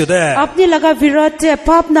sasetu de. Apni laga virat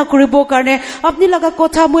paap na koribo karne apni laga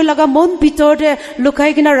kotha moi laga mon bitor de lukai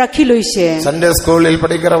gina rakhi loise. Sunday ஸ்கூலில்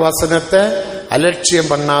படிக்கிற வசனத்தை அலட்சியம்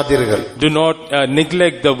பண்ணாதீர்கள். Do not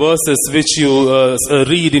neglect the verses which you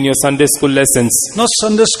read in your Sunday school lessons. No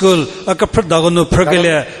Sunday school akapra dagonu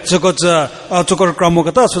progele jogoja chokor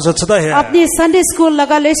kramokata susa chada he. Apni Sunday school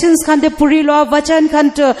laga lessons khan de puri lo vachan khan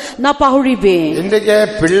to na pahuri be. இன்றைக்கு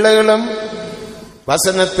பிள்ளைகளும்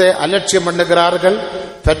வசனத்தை அலட்சியம் பண்ணுகிறார்கள்,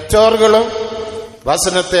 பெற்றோர்களும்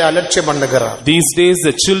வசனத்தை அலட்சியம் பண்ணுகிறார். These days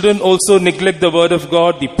the children also neglect the word of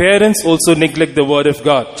God, the parents also neglect the word of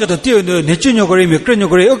God. Chada tiu nechunyogori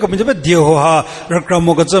mekrenyogori okamjaba dio ha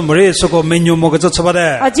rakramokata mare soko menyomokata chabade.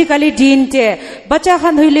 Aji kali din te bacha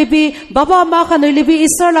khan hoile bi baba ma khan hoile bi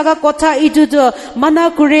isor laga kotha itu to mana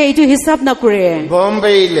kure itu hisab na kure.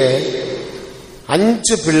 ബോംബെയിലെ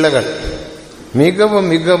 5 പിള്ളകൾ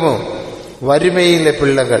മികവും വறுമയിലെ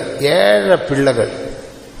പിള്ളകൾ 7 പിള്ളകൾ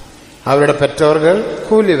അവരുടെ പെற்றോர்கள்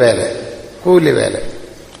കൂലിവേല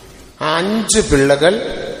 5 പിള്ളകൾ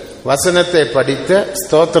വസനത്തെ പഠിത്ത്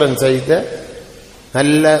സ്തോത്രം ചെയ്ത്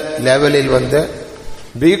நல்ல லெவலில் வந்து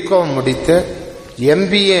BCom முடித்து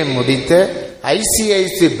MBA முடித்து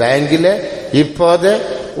ICICI பேங்கில் இப்போது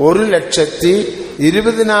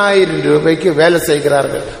 1,20,000 ரூபாய்க்கு வேலை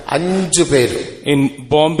செய்கிறார்கள் 5 பேர். In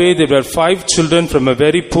Bombay, there were 5 children from a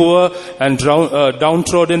very poor and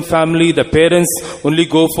downtrodden family. The parents only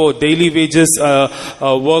go for daily wages,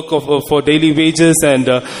 for daily wages.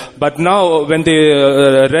 But now, when they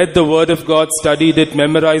read the word of God, studied it,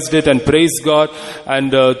 memorized it, and praised God, and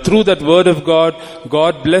through that word of God,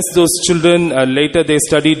 God blessed those children. Later, they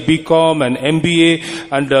studied BCom and MBA,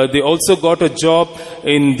 and they also got a job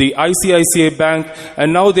in the ICICI Bank.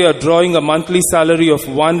 and now they are drawing a monthly salary of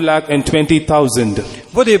 1,20,000.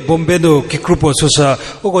 Body Bombeno Kikrupo Susa,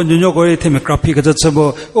 Ogo Nuno Teme Krapi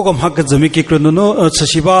Gazabo, Ogom Hakazami Kikruno,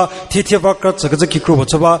 Sashiba, Titiavaka,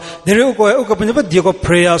 Kikruba, there you go, Okapanaba, Diego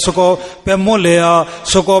Prayer, Soko, Pemolea,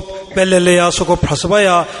 Soko, Pelelea, Soko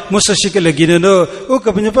Prasabaya, Musashika Legino,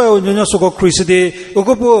 Okapanaba, Nuno Soko Crisidi,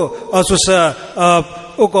 Ogopo, Asusa,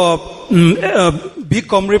 Oko.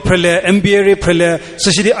 BCom reprele, MBA reprele,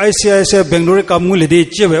 Sashidi ICIS Bangalore Kamulidi,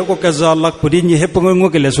 Chewe, Okaza, Lakpudini, Hepungo,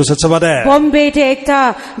 Susabada. Bombay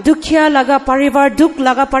Tekta, Dukia Laga Parivar, Duk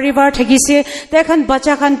Laga Parivar Tagise, Tekan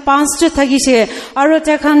Bachakan Panster Tagise,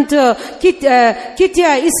 Arotekan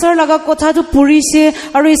Kitia, Isar Laga Kota to Purise,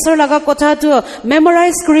 Arisar Laga Kota to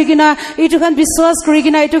memorize Kurigina, Itukan Biswas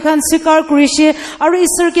Kurigina, Itukan Sikar Kurishe,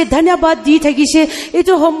 Arisarke Danyabad D Tagise,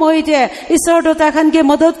 Itu Homoide, Isar Dotakan Ge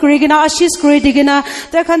Modot Kurigina, Ashis Kuridigina.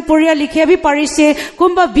 Tekan Puria Likhe bhi parise,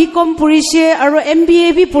 Kumba BCom purise, aro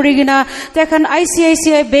MBA bhi purigina, Tekan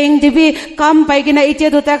ICICI Bank dibi kam paigina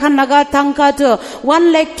itia do tekan naga tangka to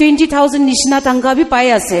 1,20,000 nishna tangka bhi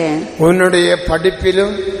payase. Unnuடைய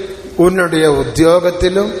படிப்பிலும் உன்னுடைய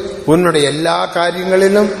உத்தியோகத்திலும் உன்னுடைய எல்லா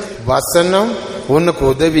காரியங்களிலும் வசனம் உனக்கு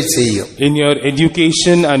உதவி செய்யும். In your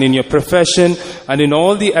education and in your profession and in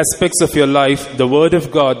all the aspects of your life, the word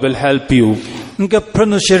of God will help you. Nka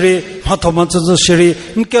pronunciary, Hatomanzo Sherry,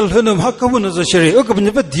 Nkel Hunum Hakamuno Sherry,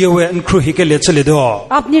 Okabiniba Diowe and Kruhikele Celedo.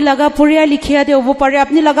 Apni laga Puria Likia de Obopare,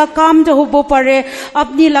 Apni laga Kam de Hobopare,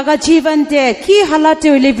 Apni laga Jivan de, Ki Halate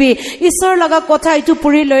Libi, Isar laga Kota itu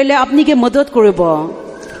Puri Loile, Apni ke Modot Kuribo.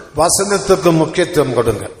 வசனத்துக்கு முக்கியத்துவம்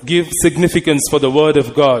கொடுங்க. Give significance for the word of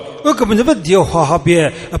God. Okabiniba Dio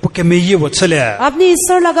Hahabie, Apokemeye Watsele. Apni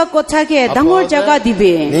Isar laga Kota ke, Dangor Jaga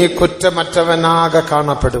dibe. நீ குற்றமற்றவனாக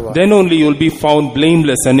காணப்படுவாய். Then only you will be found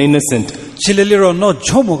blameless and innocent. Chileliro no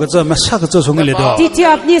Jomogaza, Masakazo Songeledo. Titi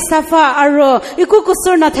Apni Safa Aro,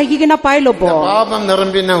 Ikukusur na Tagigina Pailobo. பாவம்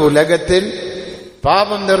நிரம்பின உலகத்தில்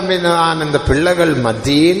பாவம் நிரம்பின அந்த பிள்ளைகள்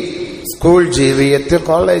மத்தியில் school ஜீவியத்தில்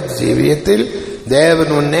college ஜீவியத்தில்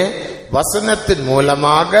தேவன் உன்னை வசனத்தின்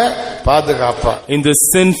மூலமாக பாதுகாப்பார். In this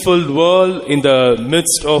sinful world, in the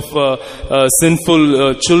midst of sinful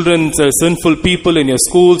children, sinful people in your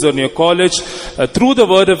schools or in your college, through the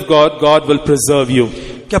word of God, God will preserve you.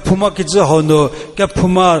 Kapuma Kizahono,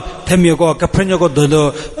 Kapuma Temiogo, Caprinogo Dono,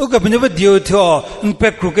 Ukabiniba Dioto,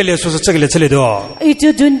 Pekrukeles was a Celedo.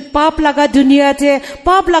 Itu dun pap laga dunia te,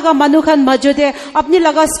 pap laga manukan majode, apni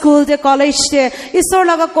laga school te, college te, isor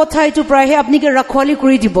laga kota itu prahe apni ke rakhwali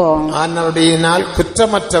kuridibo. ஆனவடியினால்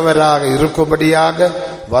குற்றமற்றவராக இருக்கும்படியாக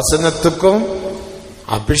வசனத்துக்கும்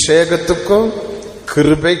அபிஷேகத்துக்கும்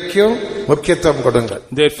கிருபைக்கும் முக்கியத்துவம் கொடுங்கள்.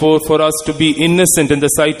 Therefore, for us to be innocent in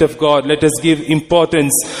the sight of God, let us give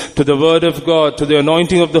importance to the word of God, to the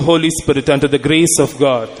anointing of the Holy Spirit and to the grace of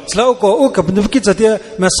God. Slauko ukabnukitzatia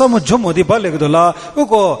mesamo jomo di balegdola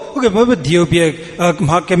uko ukemebe diobie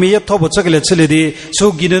mahakemiye tobo chakele cheledi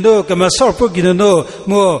so gineno kemasor po gineno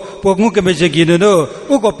mo pogu kemeje gineno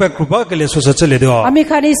uko pekruba kele so cheledo. Ami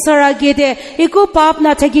khani sara gede iku pap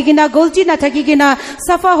na thakigina golti na thakigina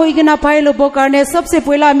safa hoigina pailobo karne सबसे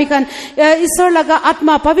पहला हामी खान ईश्वर लगा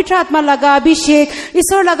आत्मा पवित्र आत्मा लगा अभिषेक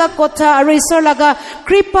ईश्वर लगा कथा और ईश्वर लगा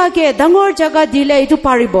कृपा के दंगोर जगह दिले इतु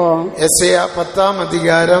पारिबो. യെശയ്യാ 10-ാം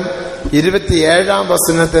അധികാരം 27-ാം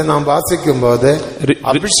വചനത്തെ നാം വാസിക്കുമ്പോൾ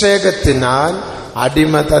അഭിഷേകത്തിനാൽ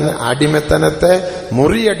അടിമത്തനത്തെ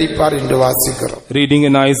മുറിയടിപ്പാർ എന്ന് വാസിക്കുന്നു. Reading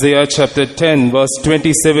in Isaiah chapter 10 verse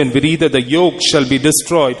 27, we read that the yoke shall be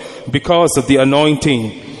destroyed because of the anointing.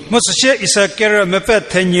 Moshe Isakera Mepet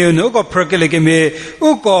Tenyu Ugo Perkelegame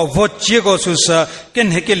Ugo Vochigo Susa Ken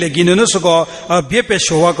Hekelegino Nusugo Biepe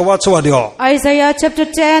Showaka Watsuadio. Isaiah chapter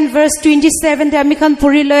 10 verse 27 Amikan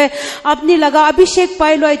Purile Apni Laga Abhishek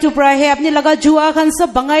Pailo itu Prahe Apni Laga Jua Khan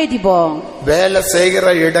sab bangai dibo. வேலை செய்கிற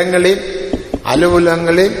இடங்களில்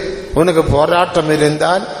அலுவலகங்களில் உனக்கு போராட்டம்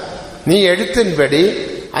இருந்தால் நீ எழுத்தின்படி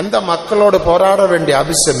அந்த மக்களோடு போராட வேண்டிய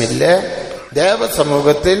அவசியம் இல்லை. தேவ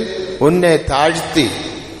சமூகத்தில் உன்னை தாழ்த்தி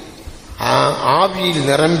ஆவியில்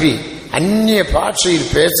நிரம்பி அந்நிய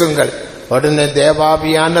பாஷையில் பேசுங்கள். உடனே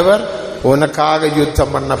தேவாவியானவர் உனக்காக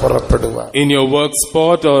யுத்தம் பண்ண புறப்படுவார். In your work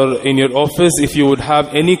spot or in your office, if you would have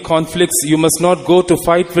any conflicts, you must not go to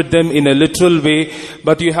fight with them in a literal way,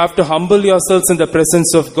 but you have to humble yourselves in the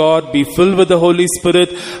presence of God, be filled with the Holy Spirit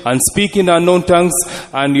and speak in unknown tongues,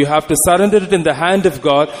 and you have to surrender it in the hand of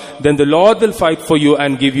God. Then the Lord will fight for you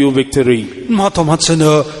and give you victory.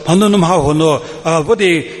 마토마츠노 반노놈 하호노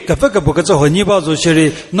보디 가파가보가서 허니바조 셔리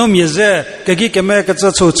놈예제 가기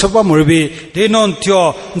깨매가서 초초바 모르비 데논 튀어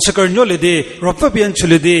스커뇨 pulidi, Ropabian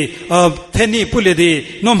chulidi, Penny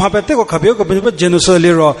pulidi, no Mapateko Kabioka,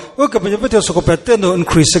 Genusoliro, Okapato Socopateno, and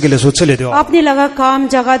Chris Segeles Utilido. अपनी लगा काम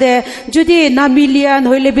जगह दे जुदी ना million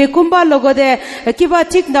होइले बे कुंबा लोगो दे किबा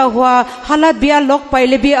ठीक ना हुआ हालात बिया लोग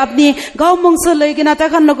पाइले भी अपनी गांव मंगसो लेके ना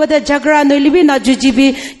तक लोगो दे झगड़ा नइले भी ना जुजी भी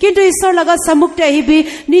किंतु ईश्वर लगा समुक्ते ही भी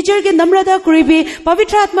निजर के नम्रता करी भी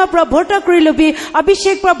पवित्र आत्मा पर भोटा करी लो भी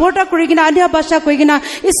अभिषेक पर भोटा करी कि ना अन्य भाषा कोई कि ना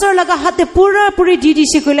ईश्वर लगा हाथे पूरा पूरी दीदी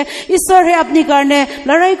सिकोले ईश्वर है अपनी करने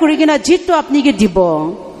लड़ाई करी कि ना जीत तो अपनी के दिबो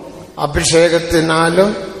അഭിഷേകത്തിനാലും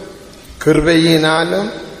കൃപയിനാലും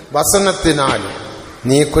വസനത്തിനാലും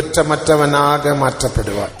നീ കുറ്റമറ്റവനാകെ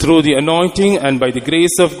മാറ്റപ്പെടുവാൻ. Through the anointing and by the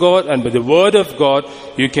grace of God and by the word of God,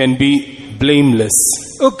 you can be blameless.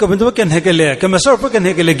 Ukamendaba can hekele, Kamasar can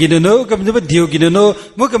hekele ginano, Kamendaba Dio ginano,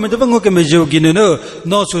 Mukamendaba Mukamejo ginano,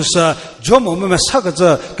 no susa, Jomo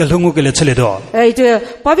Masakaza, Kalungukele Teledo.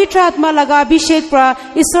 पवित्र आत्मा लगा अभिषेक प्रा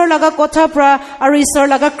ईश्वर लगा कोथा प्रा और ईश्वर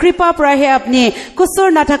लगा कृपा प्रा है अपनी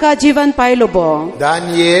कुसुर नाटका जीवन पाइलो बो.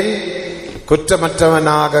 ദാനിയേൽ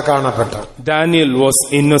കുറ്റമറ്റവനാകെ കാണപ്പെട്ടു. Daniel was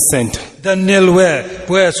innocent. Daniel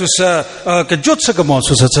where susa Kajotsakamon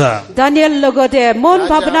Susata. Daniel logo de mon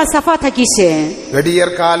bhavna safa thakise. വെടിയർ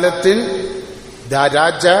കാലത്തിൽ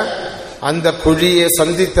രാജ அந்த குழியை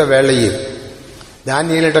சந்தித்த வேளையில்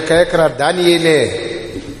ദാനിയേലിட கேட்கிறார், தானியேலே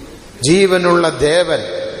ஜீவனுள்ள தேவன்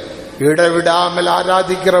இடைவிடாமல்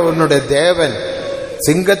ஆராதிக்கிற உன்னுடைய தேவன்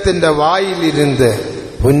சிங்கத்தின் வாயில் இருந்து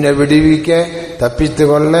உன்னை விடுவிக்க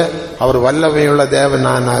தப்பித்துக்கொள்ள அவர் வல்லமையுள்ள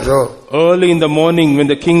தேவனானாரோ. Early in the morning when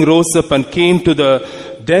the king rose up and came to the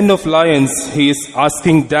den of lions, he is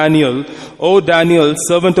asking Daniel, O Daniel,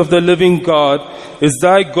 servant of the living God, is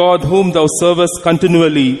thy God whom thou servest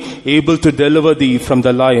continually able to deliver thee from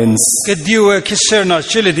the lions? Kediwe Kiserna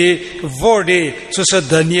Chilidi, Vordi, Susa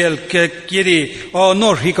Daniel Kiri, or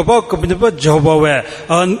no Hikabak, Jehovah,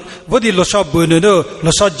 and Vodi Losa Bununo,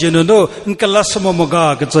 Losa Genuno, and Kalasamo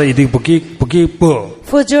Moga, Gazai Buki Po.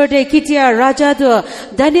 फुजर दे कितिया राजा दो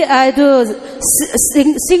धनी आदो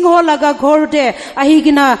सिंहो लगा घोर दे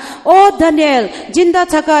अहिगिना ओ Daniel जिंदा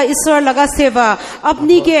थका ईश्वर लगा सेवा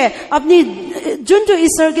अपनी के अपनी जुन्टो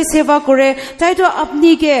ईश्वर के सेवा करे ताइतो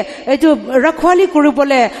अपनी के जो रखवाली करे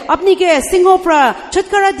बोले अपनी के सिंहो प्रा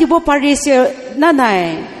छुटकारा दिबो पारी से ना नाए.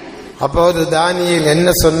 அப்போது தானியேல் என்ன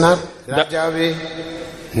சொன்னார்? ராஜாவே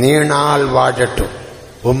நீணால் வாழட்டும்,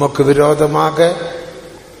 உமக்கு விரோதமாக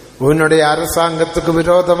உன்னுடைய அரசாங்கத்துக்கு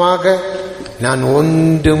விரோதமாக நான்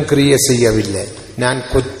ஒன்றும் கிரியை செய்யவில்லை, நான்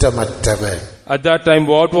குற்றமற்றவன். At that time,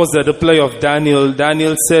 what was the reply of Daniel?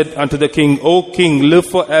 Daniel said unto the king, O king, live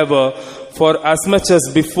forever, for as much as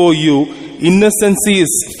before you innocency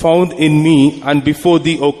is found in me, and before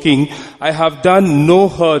thee, O king, I have done no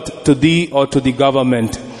hurt to thee or to the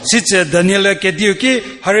government. Sitze Daniel Kediu ki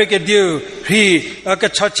Hare Kediu Hi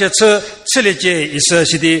Akachache Selije Isa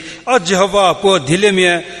Sidi A Jehovah Po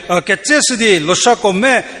Dilemia Ketze Sidi Losako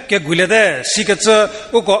Me Ke Gulede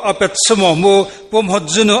Sikatsa Uko Apet Sumo Mu Pom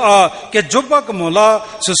Hodzunu A Ke Jobak Mola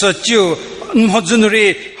Susa Chiu Hodzunuri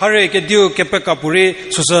Hare Kediu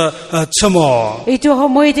Kepekapuri Susa Sumo. Ito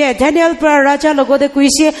homoide Daniel pra raja logo de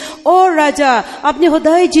kuisi O raja apni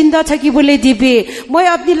hodai jinda thaki bole dibi moi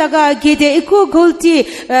apni laga gide iku gulti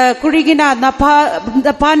kurigina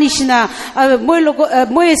napa nishina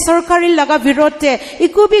moi sarkari laga virote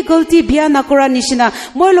iku bi gulti biya nakora nishina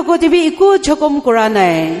moi logo debi iku jokom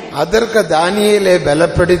koranae. അദർക്ക ദാനിയേലെ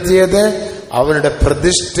ബലപ്പെടുത്തിയത് അവരുടെ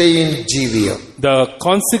പ്രതിഷ്ഠയും ജീവിയും. The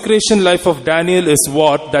consecration life of Daniel is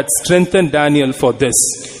what that strengthened Daniel for this.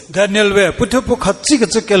 Daniel we putupu khatsi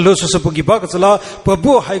ke lo so pugi ba kala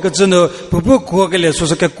babu hai ga jno babu ko gele so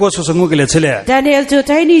ke ko so ngo gele chele. Daniel to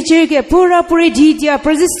tiny jege pura puri dia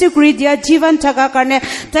പ്രതിഷ്ഠ kuri dia जीवन thaka karne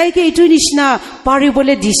tai ke itu nishna pari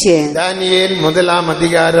bole dise. Daniel முதலாம்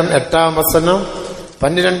அதிகாரம் 8ஆம் வசனம்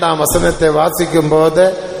 12ஆம் வசனத்தை வாசிக்கும்போது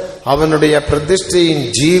அவனுடைய பிரதிஷ்டையின்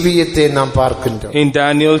ஜீவியத்தை நாம் பார்க்கின்றோம். In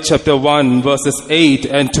Daniel chapter 1 verses 8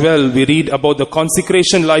 and 12 we read about the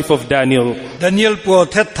consecration life of Daniel. Daniel po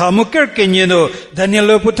the thamuker kenyeno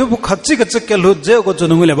Daniel po thu khatsi ke lo je ko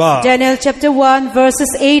jonungule ba. Daniel chapter 1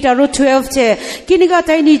 verses 8 aru 12 che kiniga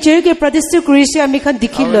tai nije ke pradishta krisya mikhan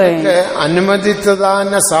dikhiloi.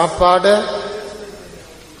 അനുമതിച്ചതാന സാപ്പാട്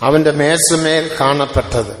അവന്റെ മേശമേൽ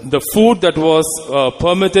കാണപ്പെട്ടത്. The food that was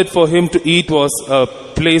permitted for him to eat was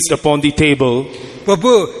placed upon the table.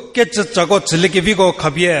 Babu ke chago chilike bigo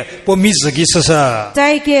khabie po misgi sasa.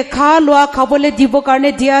 Tai ke kha lwa khabole dibo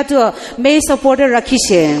karne dia to me support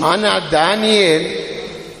rakhise. ana Daniel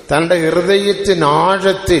തന്റെ ഹൃദയത്തിൻ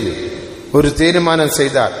ആഴത്തിൽ ഒരു തീരുമാനം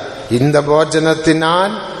ചെയ്താൽ இந்த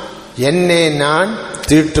போஜனத்தினால் என்னை நான்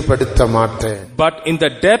தீட்டுப்படுத்த மாட்டேன். But in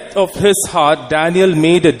the depth of his heart, Daniel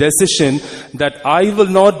made a decision that I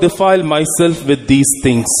will not defile myself with these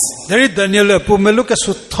things. Dari Daniel pumelu ke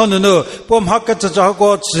suthonu pom hakka chago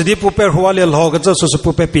chidi puper huale lhoga cha su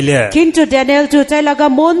pupe pile. Kintu Daniel tu tai laga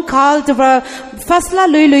mon khal tu fasla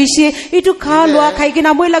lui lui she itu khalwa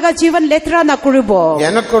khaigina moi laga jivan letra na kuribo.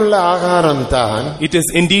 எனக்குள்ள ஆகாரம் தான். It is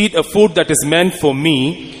indeed a food that is meant for me.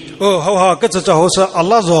 Oh ha ka cha hosa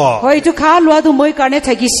Allah zo. Hoi itu khalwa tu moi karne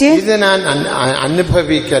thagise. இது நான்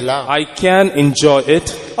அனுபவிக்கலாம். I can enjoy it.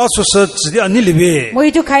 Asu sa chidi anilibe. Moi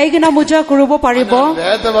itu khaigina muja kuribo paribo.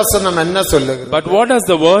 வேதவசனம் என்ன சொல்லுகிறது? But what does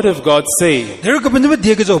the word of God say? Deru ka bindu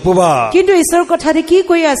diye jo puba. Kintu Ishwar kothare ki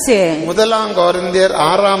koi ase? முதலாம் கொரிந்தியர்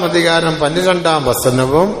 6ஆம் அதிகாரம் 12ஆம்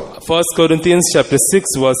வசனமும் 1 Corinthians chapter 6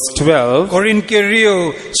 verse 12. Korin ke rio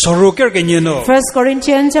soroker ke nyeno. 1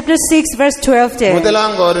 Corinthians chapter 6 verse 12 te.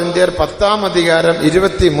 முதலாம் கொரிந்தியர் 10ஆம் அதிகாரம்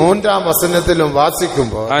 23ஆம் வசனத்திலும்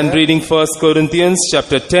வாசிக்கும்போது And reading 1 Corinthians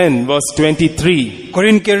chapter 10 verse 23.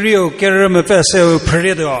 Korin ke rio kerre me pese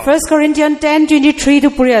phredo. 1 Corinthians 10:23 tu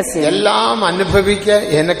puri ase. எல்லாம் அனுபவிக்க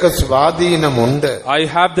எனக்கு சுவாதீனம் உண்டு. I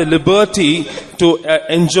have the liberty to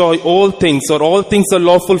enjoy all things, or all things are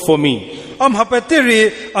lawful for me. Am hapeteri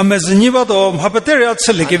amezniba do hapeteri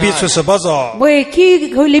atsele ke bichu se bazo. Moi ki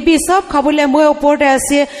libi sab khabule moi opor te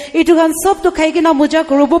ase itu kan sab to khaigina muja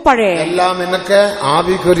kuribo pare. எல்லாம் எனக்கு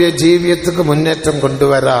ஆவிக்குரிய ஜீவியத்துக்கு முன்னேற்றம் கொண்டு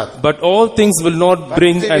வராது. But all things will not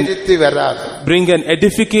bring an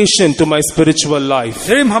edification to my spiritual life.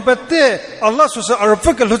 Derim hapette Allah susa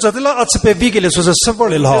arfak lu jadila atspe bigele susa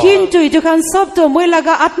sabole lo. Kintu itu kan sab to moi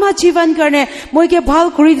laga atma jivan karne moi ke bhal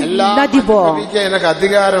kuri na dibo. எனக்கு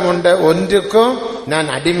அதிகாரம் உண்டு. ஒன்றுக்கும் நான்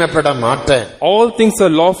அடிமைப்பட மாட்டேன். All things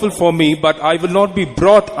are lawful for me, but I will not be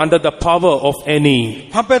brought under the power of any.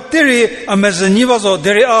 Hapeteri amezniba zo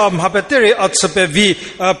deri am hapeteri atspe vi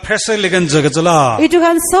preseligen jagajala. Itu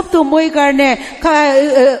kan sab to moi karne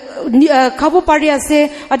khabo pari ase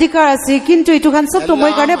adhikar ase kintu itu kan sab to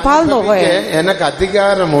moi karne bhal no hoy. எனக்கு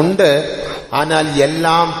அதிகாரம் உண்டு. ஆனால்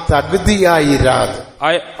எல்லாம் தகுதியாயிராது.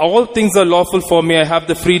 All things are lawful for me. I have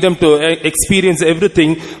the freedom to experience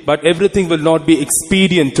everything, but everything will not be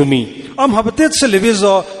expedient to me. Am habitet se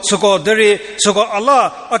levizo suko deri suko Allah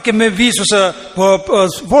akeme visusa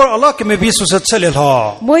for Allah akeme visusa chelel ha.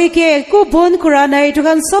 Moi ke ko bon kurana itu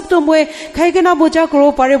kan sab to moi khaigena muja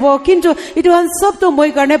kuro paribo kintu itu kan sab to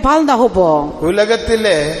moi karne bhal na hobo.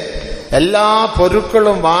 உலகத்திலே எல்லா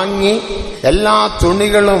பொருட்களும் வாங்கி எல்லா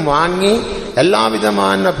துணிகளும் வாங்கி எல்லா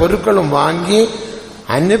விதமான பொருட்களும் வாங்கி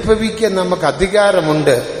அனுபவிக்க நமக்கு அதிகாரம்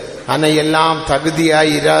உண்டு. ஆனா எல்லாம்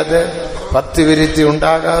தகுதியாயிராத பத்து விருத்தி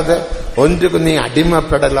உண்டாகாத ஒன்றுக்கு நீ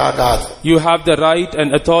அடிமைப்படலாகாது. You have the right and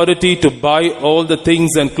authority to buy all the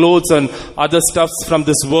things and clothes and other stuffs from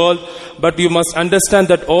this world, but you must understand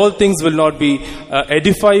that all things will not be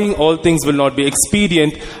edifying, all things will not be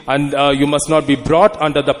expedient, and you must not be brought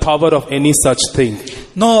under the power of any such thing.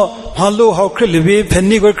 No halu how krelibi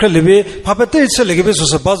penni go krelibi papete se legibe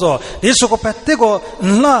so bazo deso ko pette go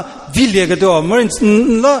la vilye ge do mer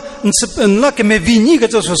la ke me vini ge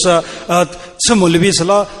so sa chmolibi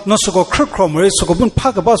sala no so ko khro mer so ko bun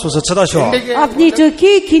phag ba so sa chada sho apni to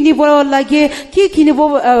ki khini bol lage ki khini bo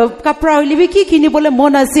kapra libi ki khini bole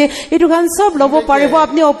mon ase itu kan sob lobo paribo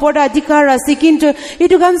apni opor adhikar ase kintu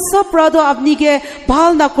itu kan sob prado apni ke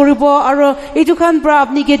bhal na koribo aro itu kan pra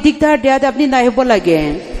apni ke dikdar dia apni na hebo lage.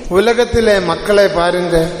 உலகத்திலே மக்களை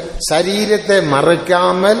பாருங்க, சரீரத்தை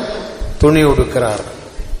மறைக்காமல் துணி உடுக்கிறார்.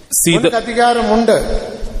 அதிகாரம் உண்டு.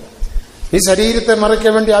 நீ சரீரத்தை மறைக்க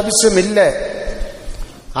வேண்டிய அவசியம் இல்லை.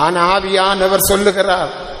 ஆனா ஆவியானவர்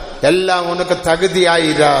சொல்லுகிறார், எல்லாம் உனக்கு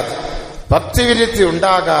தகுதியாயிராது, பக்தி விருத்தி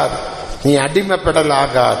உண்டாகாது, நீ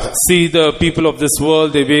அடிமைப்படலாகாது. See the people of this world,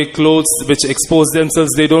 they wear clothes which expose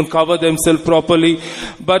themselves, they don't cover themselves properly,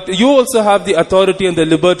 but you also have the authority and the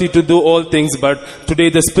liberty to do all things. But today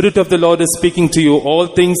the Spirit of the Lord is speaking to you. All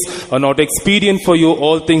things are not expedient for you,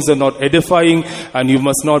 all things are not edifying, and you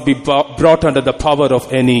must not be brought under the power of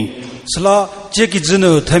any. Sala jeki jinu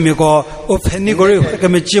thamiko o phenni gori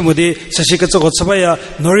kame chimudi sashika choko chabaya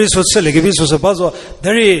nori so se legibi so bazo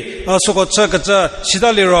dari soko chaka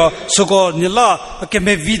sidaliro soko nila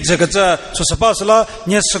kame vi jagacha so sabasla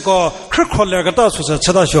nyesoko khkhole gata so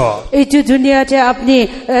chada sho etu dunia te apni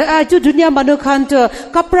etu dunia manu khan to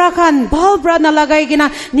kapra khan bhal bra na lagai gina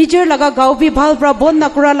nijer laga gau bi bhal bra bon na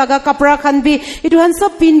kura laga kapra khan bi etu han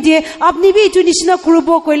sab pindie apni bi etu nishina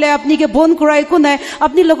kurubo koile apni ke bon kurai ko nai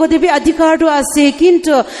apni logode bi adhikar to ase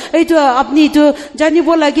kintu etu apni to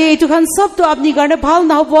janibo lage etu khan sab to apni garne bhal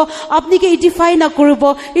na hobo apni ke edify na koribo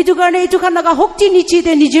etu garne etu khan laga hokti nichi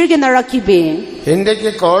te nijer ke na rakhibe.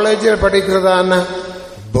 Indike college padikradana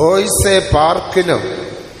boys parkilum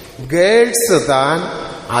girls தான்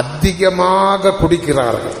அதிகமாக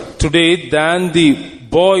குடிக்கிறார்கள். Today, than the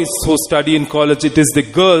boys who study in college, it is the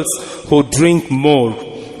girls who drink more.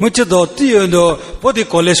 mucho do tiyo do podi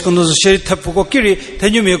college kono sheri thapu ko kiri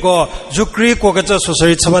tenyu me ko jukri ko ga so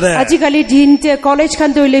sari chabare ajikali din te college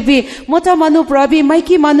khan toile bi mota manu prabi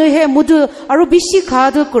maiki manu he mudu aru bishi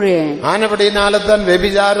khadu kore aanapadi nalathan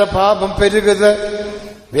vebijara paapam perugudhu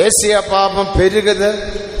vesiya paapam perugudhu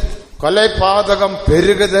kolai paadagam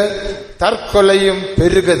perugudhu tarkolayum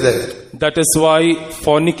perugudhu. That is why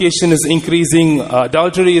fornication is increasing,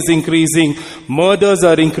 adultery is increasing, murders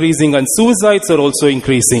are increasing, and suicides are also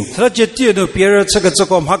increasing. Tragedy no pier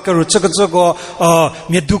chagago makaru chagago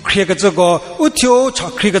medukri gago utyo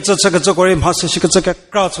chakri gago mhasishika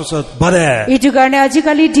krasos bade itu karne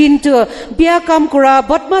ajikali din to bia kam kora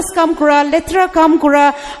botmas kam kora letra kam kora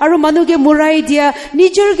aru manuge murai dia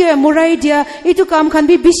nijorge murai dia itu kam khan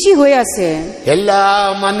bi bishi hoy ase ella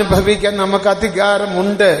manubhavikan namak adhikaram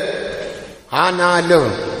undu ஆனாலும்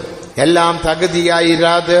எல்லாம்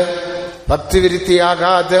தகுதியாயிராது பக்தி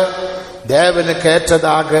விருத்தியாகாது தேவனுக்கு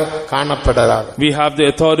ஏற்றதாக காணப்படாது. We have the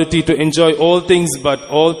authority to enjoy all things, but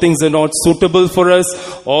all things are not suitable for us,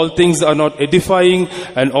 all things are not edifying,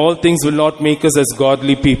 and all things will not make us as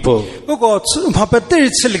godly people. ugo bhapete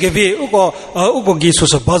chilgevi ugo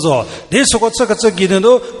gisus bazo deso ko chaka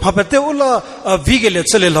gideno bhapete ula vigele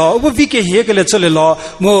chelelo ugo vike hegele chelelo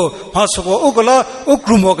mo bhasogo ugola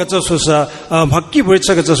ukrumo ka chosa bhakki buri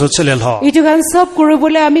chaka chosa chelelo itu kan sab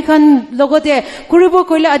kuribole ami khan logote kuribo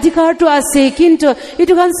koile adhikar to ase kintu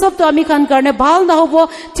itu kan sab to ami khan karne bhal na hobo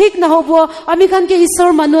thik na hobo ami khan ke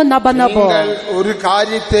ishwar manu na banabo ningal oru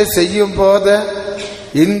karyate seyyum podu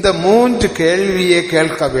இந்த மூன்று கேள்வியை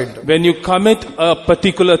கேட்க வேண்டும். When you commit a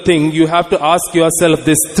particular thing, you have to ask yourself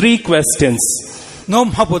these three questions. nom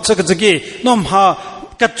ha bochagi nom ha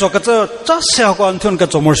kachokacha chase ha ko anthon ka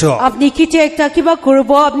chomorso apni kite ekta kiba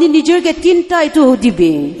korbo apni nijor ke tinta itu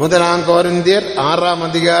hodibe முதலாம் கொரிந்தியர் 6ஆம்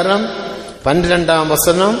அதிகாரம் 12ஆம்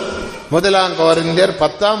வசனம் முதலாம் கொரிந்தியர்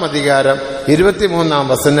 10ஆம் அதிகாரம்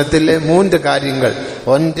 23ஆம் வசனத்திலே மூன்று காரியங்கள்.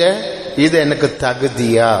 ஒன்று, இது எனக்கு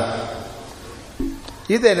தகுதியா,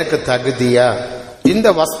 இது எனக்கு தகுதியா, இந்த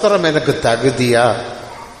வஸ்திரம் எனக்கு தகுதியா,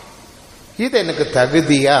 இது எனக்கு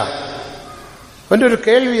தகுதியா என்ற ஒரு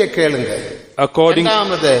கேள்வியை கேளுங்க.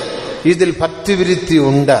 இரண்டாவது, இதில் பக்தி விருத்தி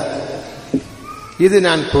உண்டா, இது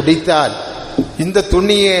நான் குடித்தால், இந்த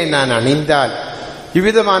துணியை நான் அணிந்தால்,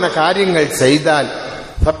 இவ்விதமான காரியங்கள் செய்தால்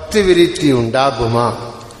பக்தி விருத்தி உண்டாகுமா?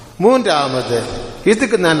 மூன்றாவது,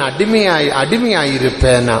 இதுக்கு நான்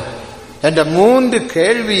அடிமையாயிருப்பேனா என்ற மூன்று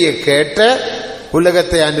கேள்வியை கேட்ட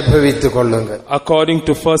உலகத்தை அனுபவித்துக் கொள்ளுங்க. According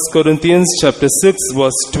to 1 Corinthians chapter 6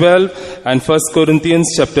 verse 12 and 1 Corinthians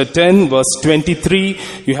chapter 10 verse 23,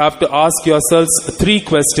 you have to ask yourselves three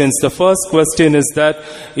questions. The first question is that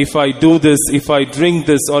if I do this, if I drink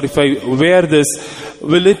this, or if I wear this,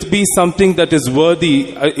 will it be something that is worthy?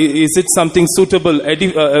 Is it something suitable?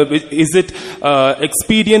 Is it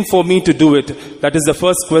expedient for me to do it? That is the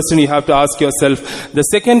first question you have to ask yourself. The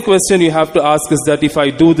second question you have to ask is that if I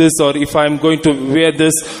do this, or if I am going to wear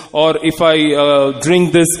this, or if I drink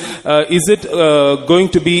this, is it going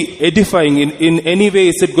to be edifying in any way?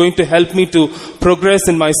 Is it going to help me to progress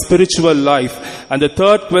in my spiritual life? And the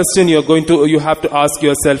third question you have to ask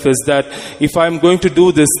yourself is that if I am going to do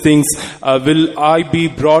these things, will I be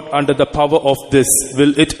brought under the power of this?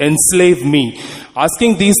 Will it enslave me?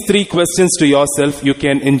 Asking these three questions to yourself, you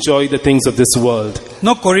can enjoy the things of this world.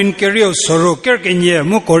 no korin kerio soro kerkenye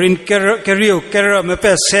mu korin kerio kera me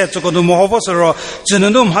pe se chokodu mo hobo soro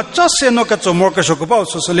jinendum hacha se no ka chomor ka shokba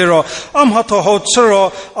so solero am hatho ho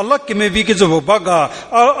choro allah ke me bi ke jo baga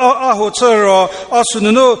a ho choro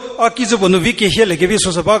asunno akizo bonu vi ke hele ke vi so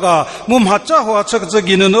sa baga mum hacha ho acha ka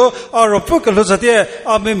ginno a ropo ka lo jate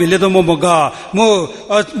a me mile do mo moga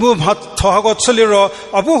mu hatho ha go cholero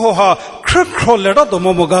abu ho ha krolera do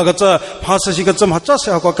mo moga ga cha phasa si ka cham hacha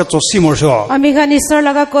se ha ka chosi morso ami khan isor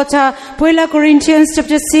laga kotha poila Corinthians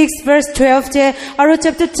chapter 6 verse 12 te aru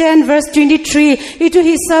chapter 10 verse 23 itu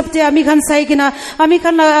hisab te ami khan sai kina ami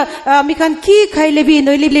khan ki khaile bi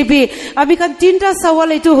noile bi ami khan tinta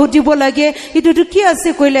sawal itu hodibo lage itu tu ki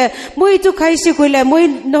ase koile moi itu khaise koile moi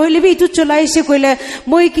noile bi itu cholaise koile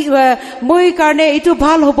moi karne itu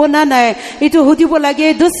bhal hobo na nai itu hodibo lage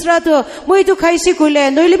dusra to moi itu khaise koile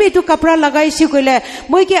noile bi itu kapra lagaise koile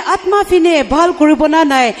moi ke atma fine bhal koribo na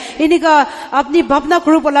nai enika apni bhavna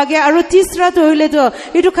koribo lage aru tisra to hoile to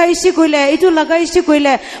itu khaise koile itu lagaise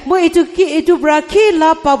koile moi itu bra ki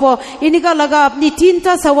la pabo enika laga apni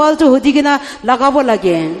tinta sawal to hodigina lagabo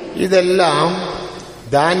lage இதெல்லாம்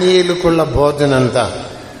தானியேலுக்குள்ள போஜனம் தான்.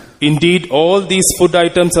 Indeed, all these food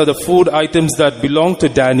items are the food items that belong to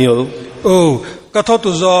Daniel. Oh,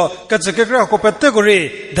 kathotuzo katsakra ko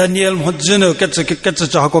pategori Daniel mhojno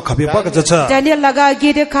katsa ko khabipa katsa. Daniel laga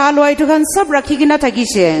gide khaloi tu kan sab rakhigina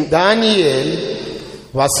thagise. Daniel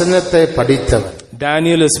vasanathe padithavan.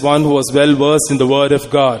 Daniel is one who was well versed in the word of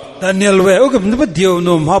God. Daniel we ogam dio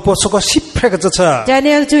no mapo soko sipre katsa.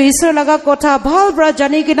 Daniel tu Isra laga kotha bhal bra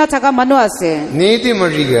janigina thaga manu ase.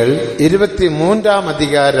 Neethimozhigal 23-ാം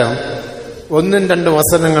അധികാരം 1-2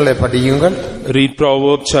 വസനങ്ങളെ പഠിയുங்கள். Read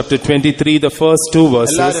Proverbs chapter 23, the first 2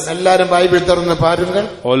 verses. എല്ലാരും Bible തുറന്ന് പാരുங்கள்.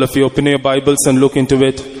 All of you open your Bibles and look into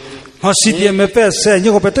it. CDMFS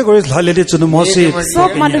nyoko pategori halele chunu mosi.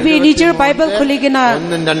 Sob manubi nijer Bible khuligina.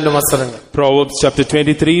 1-2 വസനങ്ങൾ. Proverbs chapter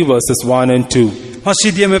 23, verses 1 and 2.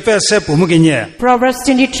 CDMFS pumuginye. Proverbs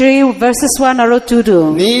 23 verses 1 or 2.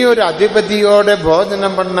 നീ ഒരു അധിപതിയോടെ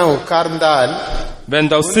ഭോജനം பண்ண ഉட்கார்ந்தாൽ When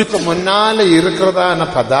thou sit മുന്നാലെ இருக்கிறதான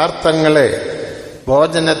பதார்த்தங்களே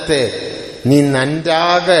ഭോജനത്തെ நீ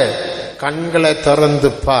நன்றாக கண்களை திறந்து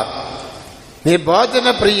பார். நீ போஜன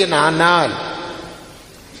பிரியனானால்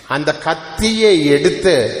அந்த கத்தியை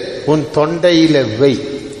எடுத்து உன் தொண்டையில வை.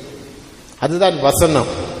 அதுதான் வசனம்.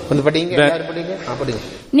 கொஞ்சம் படிங்க, எல்லாரும் படிங்க. படிங்க.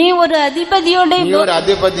 நீ ஒரு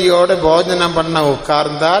அதிபதியோட போஜனம் பண்ண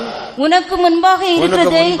உட்கார்ந்தால் உனக்கு முன்பாக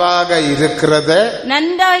இருக்கிறதை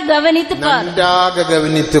நன்றாக கவனித்து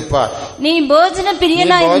பார். நீ போஜன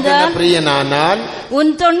பிரியனானால்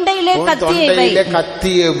உன் தொண்டையிலே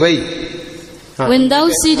கத்தியை வை. When thou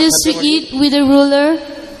sittest to eat with a ruler,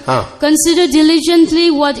 consider diligently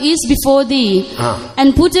what is before thee, and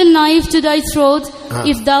put a knife to thy throat,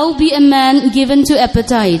 if thou be a man given to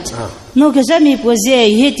appetite. No kazami poze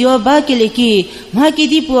hit your bakiliki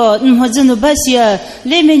makidi po mhojunu basia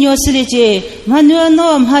lemenyo siliche manuel no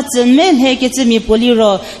mhatsen men heketsmi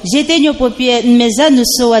poliro jetenyo popie mezanu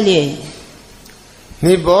sowale.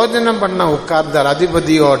 നീ ഭോജനം பண்ண ഉட்கார்ந்தாൽ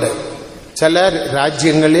അധിപതിയോടെ ചില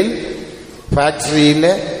രാജ്യങ്ങളിൽ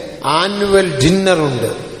ഫാക്ടറിയിലെ annual dinner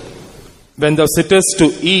ഉണ്ട്. When thou sittest to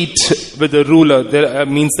eat with the ruler, there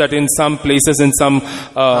means that in some places, in some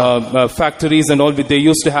factories and all, they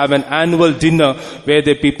used to have an annual dinner where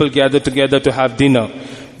the people gather together to have dinner.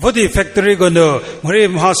 Vodi factory gono mori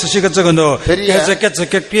mahasashika gono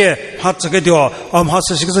keke hatsaga dio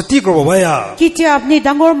mahasashika ti kro baya. Kiti apni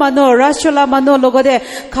dangor mano rashtrola mano logode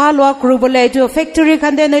khalwa krubole to factory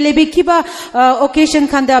khande nelebi kiba occasion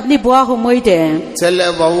khande apni bua humoide. ചില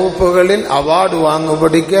വകുപ്പുകളിൽ award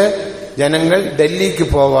വാങ്ങുമ്പടിക്ക് ജനങ്ങൾ ഡൽഹിക്ക്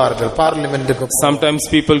പോവാറുണ്ട്, പാർലമെന്റിലേക്ക്. Sometimes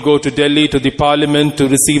people go to Delhi to the parliament to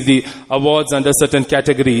receive the awards under certain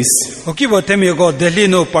categories. Okay, but tell me go Delhi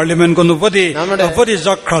no parliament go no vodi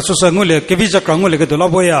jakra so ngule kevi jakra ngule ke dola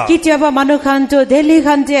boya. Kitiaba manu khan to Delhi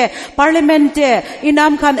khan je parliament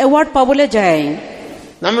inam khan award pabule jay.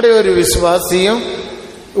 നമ്മുടെ ഒരു വിശ്വാസിയും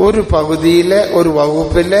ഒരു പകുതിയിലെ ഒരു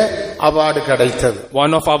വകുപ്പിലെ award கிடைத்தது.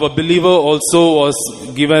 One of our believer also was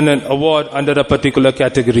given an award under a particular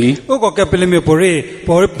category. Oko kapele me pore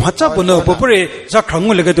bhacha bono popore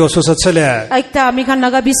jakrangul lege to so chale. Ekta ami khan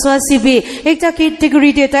laga biswasi bi ekta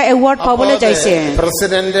category deta award pabole jaise.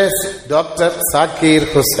 President Dr. Zakir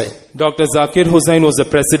Hussain. Dr. Zakir Hussain was the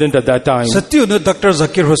president at that time. Satyu no Dr.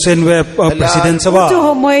 Zakir Hussain we president saba. To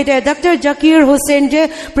homoide Dr. Zakir Hussain je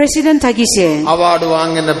president thagise. Award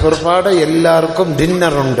വാങ്ങുന്ന പുറപ്പാട് എല്ലാവർക്കും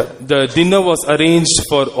dinner ഉണ്ട്. The dinner was arranged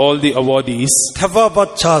for all the awardees. Thava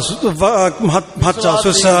bacha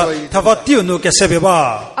susa thava tiu no kese beba.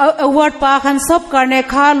 Award pa khan sob karne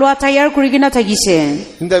khalwa tayar kurigina thagise.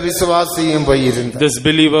 இந்த விசுவாசியும் போயிருந்தார். This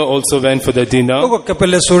believer also went for the dinner. Oko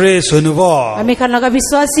kapele sore sunuva. Ami khan laga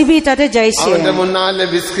biswasi bi tate jaise. அவന്റെ முன்னால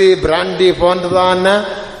whisky brandy போன்றதான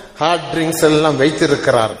hard drinks எல்லாம்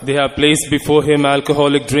வைத்திருக்கிறார். They have placed before him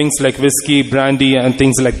alcoholic drinks like whiskey, brandy and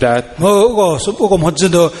things like that. Oko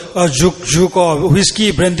mhojdo juk whiskey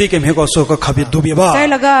brandy ke me ko so ko khabi dubi ba. Tai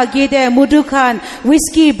laga gide mudu khan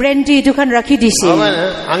whiskey brandy du khan rakhi dise. அவன்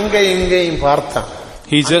அங்க இங்கேயும் பார்த்தான்.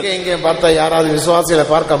 அங்க இங்கேயும் பார்த்தா யாராவது விசுவாசிகளை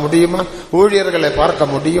பார்க்க முடியுமா? ஊழியர்களை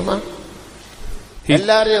பார்க்க முடியுமா?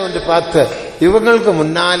 எல்லாரையும் வந்து பார்த்து இவங்களுக்கு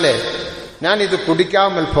முன்னாலே நான் இது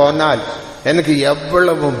குடிக்காமல் போனால் எனக்கு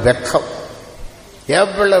எவ்வளவு வெக்கம்,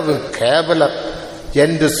 எவ்வளவு கேவலம்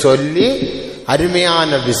என்று சொல்லி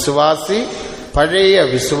அருமையான விசுவாசி, பழைய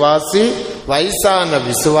விசுவாசி, வயசான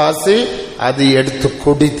விசுவாசி அதை எடுத்து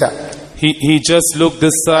குடித்தார். He just looked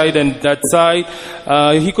this side and that side.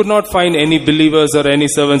 He could not find any believers or any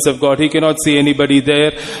servants of God. He cannot see anybody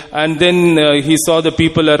there. And then he saw the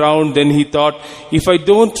people around. Then he thought, if I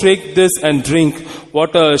don't take this and drink,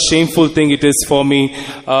 what a shameful thing it is for me.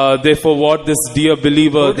 Therefore, what this dear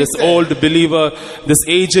believer, this old believer, this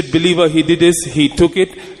aged believer, he did is he took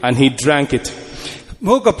it and he drank it.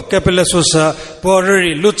 Moka Capella Sosa,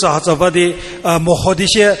 Porri, Lutza Hazavadi,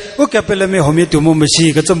 Mohodisha, O Capella me Homi to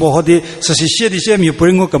Mumashi, Gata Mohodi, Sashi, you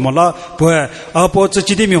bring Kamala, where our ports of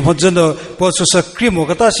Chidim Hodzano, Posus Crimo,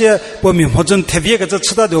 Gatasia, Pomi Hodzon Tavia,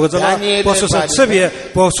 Gatsada, Posus Sevia,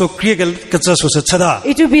 Poso Kriegel, Gatsasus Tada.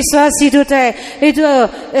 It will be Swasi to it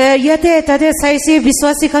Yate Tade Saisi,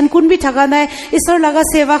 Biswasi can be Tagana, Isolaga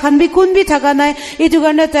Seva can be Kunbi Tagana, it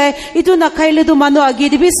Uganata, it Unakaile do Mano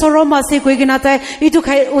Agidi, Soroma Sequinata, it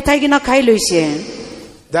Utagina Kailusian.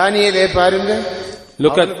 Daniel Paringa,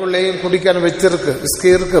 look at Kudikan Vichirk,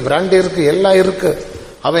 Skirk, Brandirk, Yella Irk,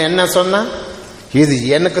 Avena Sonna, he is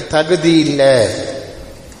Yenak Tagadi Le.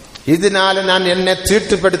 Idinalan and Net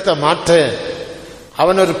to Pedita Mate,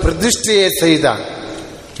 Avanur Pradishti Saida,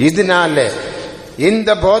 Idinale, in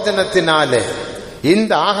the Bodanatinale, in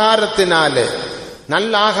the Aharatinale,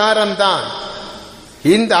 Nalaharandan,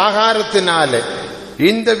 in the Aharatinale,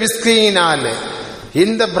 in the whiskey inale,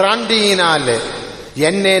 in the brandy inale,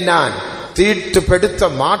 Yenne nan, Tid to Pedita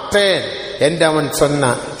Mate, Endavan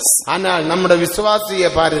Sonna, Anna, number of Viswasi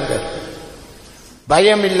Aparinga,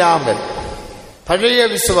 Bayamilaman, Padaya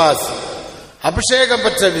Viswasi, Abhisheka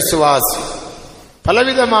Patra Viswasi,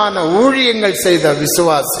 Palavidamana, Uriangal say the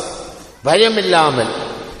Viswasi, Bayamilaman,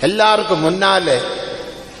 Ellarka Munale,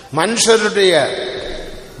 Mansharudia,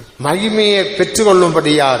 Magimi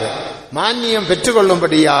Petuolumbadiade. மானியம்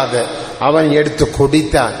பெற்றுக்கொள்ளும்படியாக அவன் எடுத்து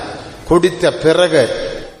குடித்த பிறகு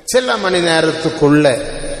சில மணி நேரத்துக்குள்ள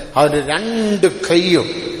அவர் 2 கையும்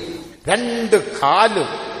 2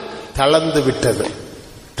 காலும் தளர்ந்து விட்டது.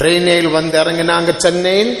 ட்ரெயினில் வந்து இறங்கினாங்க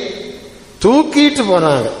சென்னையில், தூக்கிட்டு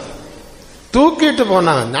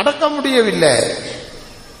போனாங்க, நடக்க முடியவில்லை.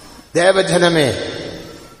 தேவஜனமே,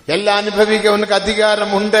 எல்லாம் அனுபவிக்க உனக்கு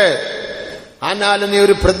அதிகாரம் உண்டு. ஆனாலும் நீ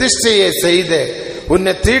ஒரு பிரதிஷ்டையை செய்து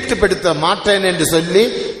உன்னை தீட்டுப்படுத்த மாட்டேன் என்று சொல்லி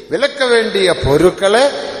விலக்க வேண்டிய பொருட்களை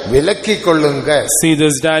விலக்கிக் கொள்ளுங்க. See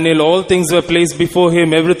this Daniel, all things were placed before him,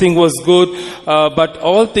 everything was good, but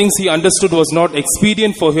all things he understood was not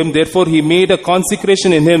expedient for him. Therefore he made a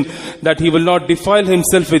consecration in him that he will not defile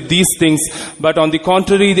himself with these things. But on the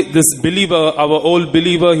contrary, this believer, our old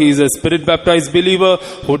believer, he is a spirit baptized believer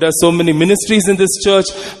who does so many ministries in this church,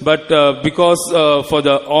 but because for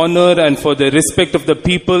the honor and for the respect of the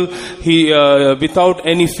people, he without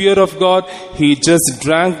any fear of God, he just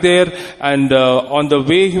drank there, and on the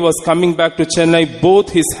way he was coming back to Chennai, both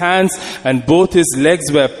his hands and both his legs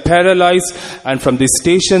were paralyzed, and from the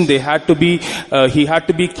station he had to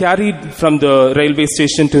be carried from the railway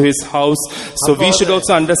station to his house. So we should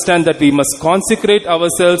also understand that we must consecrate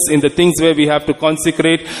ourselves in the things where we have to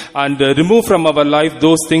consecrate, and remove from our life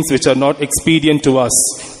those things which are not expedient to us.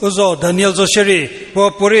 Uzo Daniel Zosheri,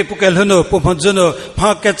 Popuri Pukelhuno, Puponzuno,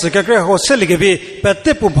 Market Secretary Hoseligabi,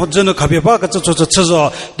 Pate Puponzuno Kabiba,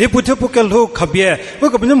 Deputy Pukelhu Kabie,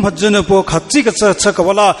 Ukabinum Hajuno, Katika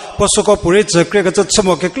Sakawala, Posoko Puritz, Cricket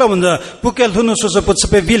Samokeklamanda, Pukelhuno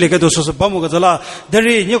Susaputsape Villegados Bamugazala,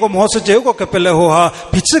 Deri, Nikom Hosaje, Capella,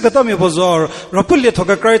 Pizzicatami Bozor, Rapulia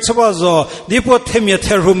Tokakrai Sabazo, Depo Temia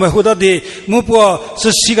Terrum Hudadi, Mupua,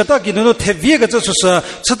 Sigataki, no Teviagazusa,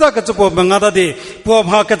 Sadakapo Mangadi, Pom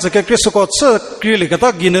Hakataka Crisco,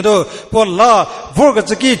 Krilikataki, no, Pola,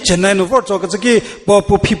 Vorgazaki, Chennai, Vortokazaki,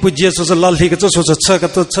 Popu people Jesus, Lalhigatus,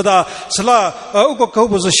 Sada, Sala,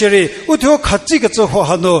 Ukokobos, Sherry, Uto Katikats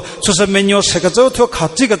Hohano, Susameno Sekazo,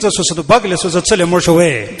 Katikats, the Bagles was a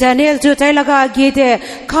Telemorsaway. Daniel to Tailaga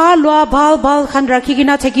Gite, Kalwa Bal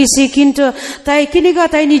Handrakina Takisi Kinto, Taikiniga,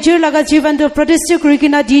 Tainijulaga Jivan to Protestant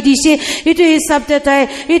Kurikina DDC, it is subject,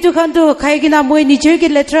 it took on to Kaigina Moy Nijiki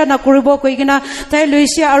letter, Nakuribo Koigina, Tai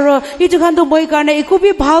Lucia Aro, it took on to Moigana, it could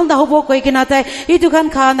be Pal the Hobo Koigina, it took on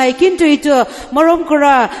Kana, Kinto it, Morom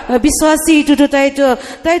Kora, Biswasi to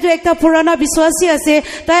Ekta Purana Biswasi ase,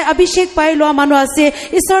 Tai Abhishek Pailo Manu ase,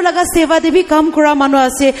 Isolaga Seva Devi Kam Kura Manu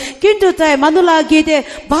ase, Kinto Tai Manula Gide,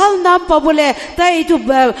 Bal Nam Pabule, Tai to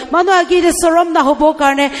Manu Agide Sorom na Hobo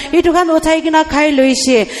Karne, it took on Otaigina Kai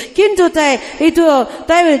Luishe, Kinto Tai, it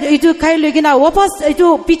to Kai Lugina, Wapas, it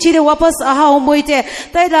to Pichi the Wapas Aha Moite,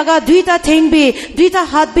 Tai Laga, Duita Tengbi, Duita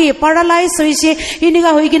Hatbi, Paralyzed Soishe,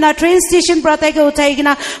 Iniga Huigina, train station Prataka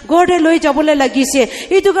Otaigina, Gorde Lui Jabule Lagise,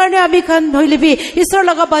 it took on Amikan Holibi,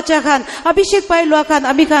 Isolaga Bachakan, Abhishek Pailoakan,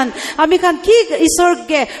 Amikan Ki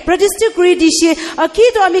Isorge, Protestant Greedishi, a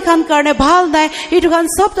key to Amikan Karne, Bal Nai, it can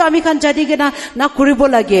stop to Amikan Jadigana,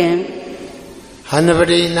 Nakuribol again.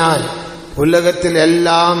 Hanavadi Nan, Ulagatil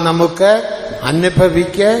Elam Namuka,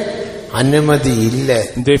 Annepavike, Anemadi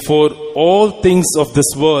Ille. Therefore, all things of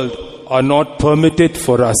this world are not permitted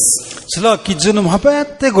for us. Sala kijunum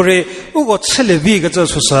hapate gore ugo chele vi gacha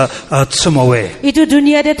susa chmowe. Itu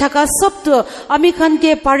dunia de thaka sab to ami khan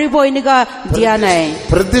ke paribo iniga dia nai.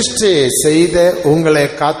 Pradishte seide ungale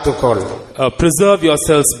katukol. Preserve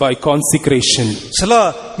yourselves by consecration.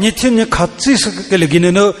 Sala nithunye khatsi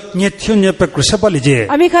sakele no nithunye pekrusapalije.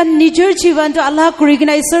 Ami khan nijor jivan to Allah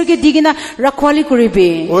kurigina isor ke digina rakhwali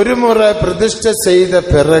kuribe. Oru mura pradishte seide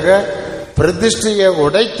peraga pradishtiye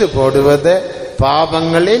udaittu poduvade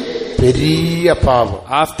pavangalil periya pavam.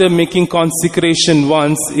 After making consecration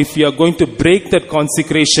once, if you are going to break that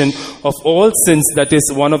consecration of all sins, that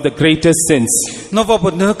is one of the greatest sins. No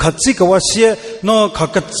vabodne khatsi kawasie no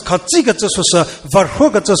khatsi gacha susa varho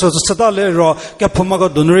gacha susa sadale ro kya phumaga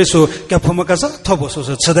donresu kya phumaga sa thobo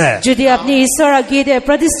susa chade. Jodi apni isor age de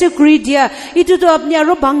pradishta kuri dia itu to apni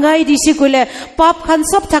aro bangai disi kole pap khan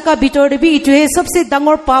sab thaka bitor de bi itu he sabse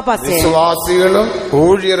dangor pap ase. Viswasigalum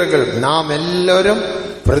oozhiyargal naam ellarum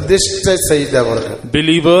pradishta seidavagal.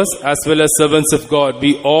 Believers as well as servants of God,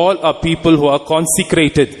 we all are people who are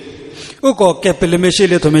consecrated. Uko kepele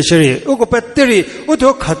meshile to meshiri uko petteri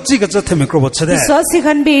uto khatsi gacha theme krobo chade. Sasi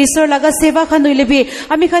khan bi isor laga seva khan hoile bi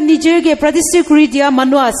ami khan nijor ke pradishta kuri dia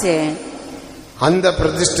manu ase. Anda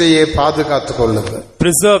pradishtaye paadukattu kolluga.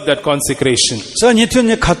 Preserve that consecration. So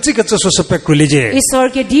nithunye khatsi gacha susa pekrulije.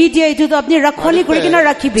 Isor ke di dia itu to apni rakhwali kurigina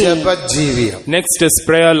rakhibe. Jabat jeeviya. Next is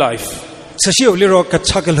prayer life. Sashi uliro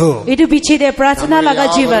kachakal ho. Itu biche de prarthana laga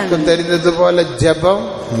jivan.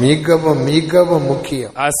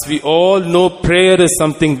 As we all know, prayer is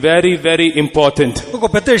something very, very important.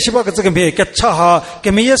 Uko petter shiba gacha kembe kacha ha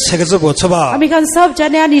kemiye segazo bochaba. Ami khan sab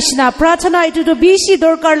jane anishna prarthana itu to bishi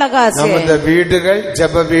dorkar laga ase. Namada veedugal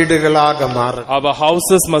jaba veedugalaga mara. Our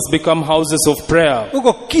houses must become houses of prayer.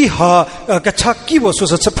 Uko ki ha kacha ki bo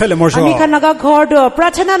susa chapele morsho. Ami khan laga ghor do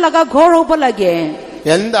prarthana laga ghor hobo lage.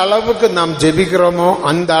 எந்த அளவுக்கு நாம் ஜெபிக்கிறோமோ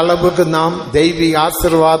அந்த அளவுக்கு நாம் தெய்வீக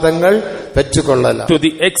ஆசீர்வாதங்கள் பெற்றுக்கொள்ளலாம். To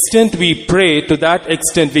the extent we pray, to that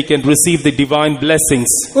extent we can receive the divine blessings.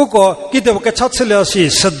 Uko kite ka chachele si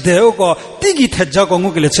sadde uko tigi thajja ko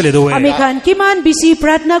ngukele chele do. Ami khan kiman bisi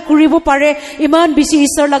prarthana kuribo pare iman bisi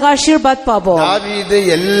isor laga ashirwad pabo. தாவீது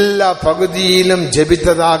எல்லா பகுதியிலும்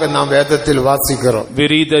ஜெபித்ததாக நாம் வேதத்தில் வாசிக்கிறோம். We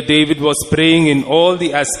read that David was praying in all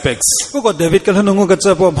the aspects. Uko David kala nungu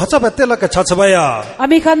gacha po bhacha betela ka chachabaya.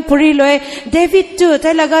 Ami khan puri loe David tu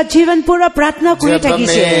tai laga jivan pura prarthana kuri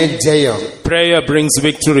thakise. Jayam. Prayer brings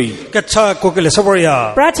victory. Kacha kokele saboria.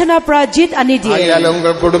 Prarthana prajit ani die. ஆகையால்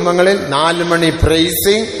உங்கள் குடும்பங்களில் 4 மணி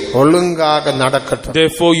praising ஒழுங்காக நடக்கட்டும்.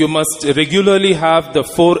 Therefore you must regularly have the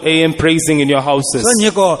 4 a.m. praising in your houses.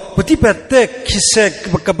 Sanyeko puti pette kise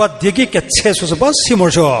kabat degi kache so ba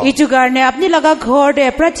simorsho. Itu garne apni laga ghor de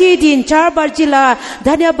pratidin 4 bar jila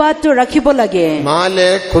dhanyabad to rakhibo lage. மாலை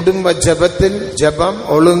குடும்ப ஜெபத்தில் ஜெபம்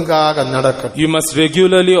ஒழுங்காக நடக்கட்டும். You must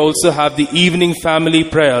regularly also have the evening family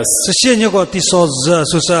prayers. Sanyeko tisoz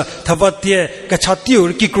susa thabatie kachati ur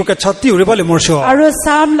kikru kachati ur bale morsho. Aro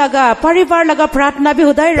sam laga parivar laga prarthana bi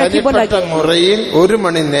hudai rakhibo lage. தனிப்பட்ட முறையில் 1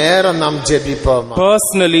 மணி நேரம் நாம் ஜெபிப்போம்.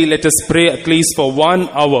 Personally, let us pray at least for 1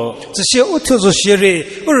 hour. Sisi uthozo shiri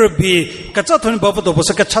urbi kachathon babudo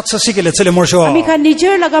bosa kachatsi kele chele morsho. Ami khan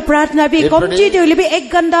nijor laga prarthana bi komti deuli bi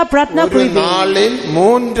 1 ganda prarthana ஒரு kuribe. நாளில்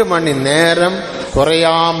 3 மணி நேரம்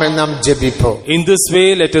குறையாமல் நாம் ஜெபிப்போம். In this way,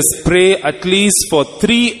 let us pray at least for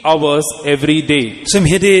 3 hours every day.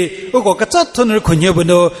 Simhidi ugo kachathon ur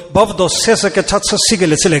khonyebuno babudo sesa kachatsi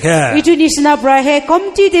kele chele kha. Itu nisna prahe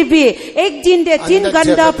komti debi 1 din de 3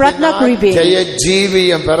 ganda prarthana kuribe. ஜெய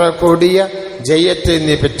ஜீவியம் பெறக்கூடிய ஜெயத்தை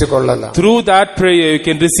நீ பெற்றுக்கொள்ளலாம். Through that prayer, you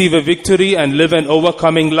can receive a victory and live an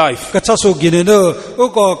overcoming life. Kachaso gineno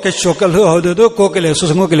ugo keshokal hodo kokele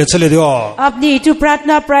susango kele chele dio. Apni itu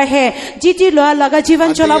prarthana prahe jiti loa laga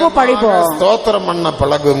jivan cholabo paribo. ஸ்தோத்திரம் பண்ண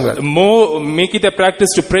பழகுங்கள். More, make it a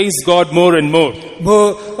practice to praise God more and more. Bo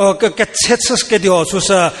kachetsas ke dio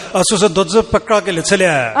susa dodze pakra kele chele.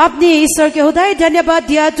 Apni isor ke hudai dhanyabad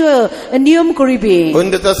dia to niyam kuribe.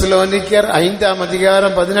 1 தெசலோனிக்கர் 5ஆம்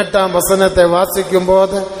அதிகாரம் 18ஆம் வசனத்தை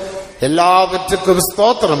வாசிக்கும்போது எல்லாவற்றுக்கும்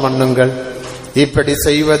ஸ்தோத்திரம் பண்ணுங்கள். இப்படி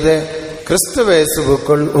செய்வது கிறிஸ்து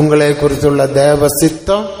இயேசுவுக்குள் உங்களை குறித்துள்ள தேவ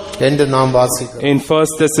சித்தம் என்று நாம் வாசிக்கிறோம். In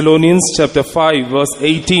 1 Thessalonians chapter 5 verse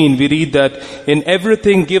 18 we read that in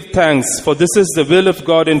everything give thanks, for this is the will of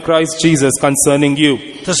God in Christ Jesus concerning you.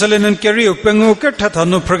 Thessalonian keri upengu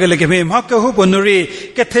kethanu pragele ke me makahu bonuri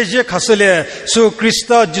ketheje khasele su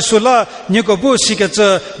Krista Jisula nikobu sikecha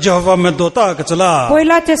Jehovah medota kachala.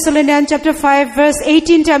 Poila Thessalonians chapter 5 verse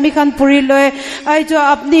 18 te ami khan puri loe ai jo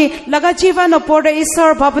apni laga jivan opor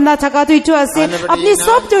isor bhavna thaka tu itu ase apni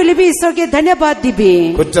sob toile bi isor ke dhanyabad dibe.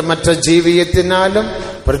 குற்றமற்ற ஜீவியத்தினாலும்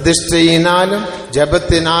பிரதிஷ்டையினாலும்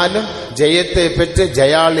ஜெபத்தினாலும் ஜெயத்தை பெற்று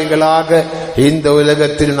ஜெயாளிகளாக இந்த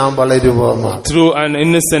உலகத்தில் நாம் வளருவோமா. Through an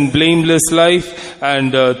innocent, blameless life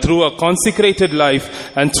and through a consecrated life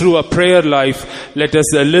and through a prayer life, let us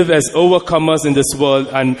live as overcomers in this world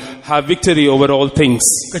and have victory over all things.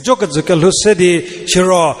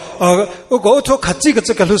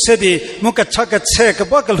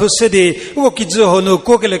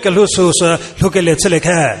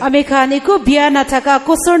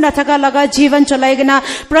 Kausar न थका लगा जीवन चलाएगा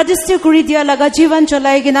प्रतिष्ठित कुरी दिया लगा जीवन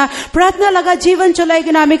चलाएगा प्रार्थना लगा जीवन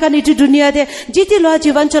चलाएगा हमें का नीचे दुनिया दे जीती लो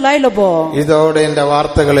जीवन चलाए लो बो. இதோட இந்த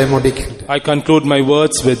வார்த்தைகளை முடிக்கிறேன். I conclude my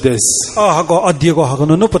words with this.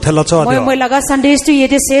 मैं लगा संदेश तो ये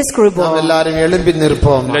दे शेष करूँ बो. நாம் எல்லாரும் எழும்பி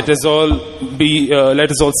நிற்போம். Let us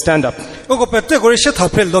all stand up.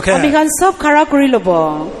 हमें का सब खड़ा करी लो बो.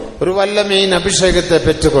 ஒரு வல்லமையின் அபிஷேகத்தை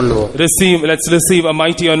பெற்றுக்கொள்வோம். Let's receive a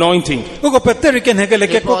mighty anointing.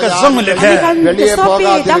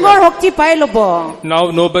 Now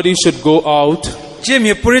nobody should go out.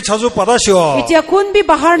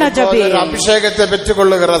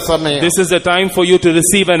 This is the time for you to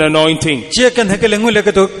receive an anointing.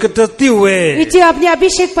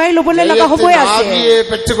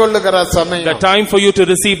 The time for you to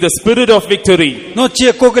receive the spirit of victory.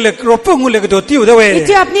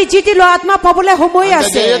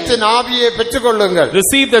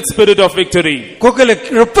 Receive that spirit of victory.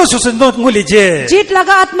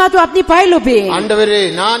 ஆண்டவரே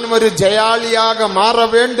நான் ஒரு ஜெயாளியாக மாற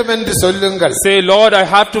வேண்டும் என்று சொல்லுங்கள். Say, Lord, I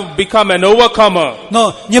have to become an overcomer.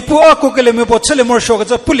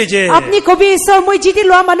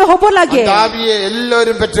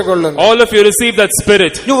 எல்லாரும் பெற்றுக்கொள்ளுங்கள். All of you receive that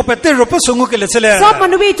spirit.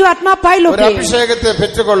 ஒரு அபிஷேகத்தை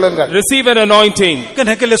பெற்றுக்கொள்ளுங்கள். Receive an anointing.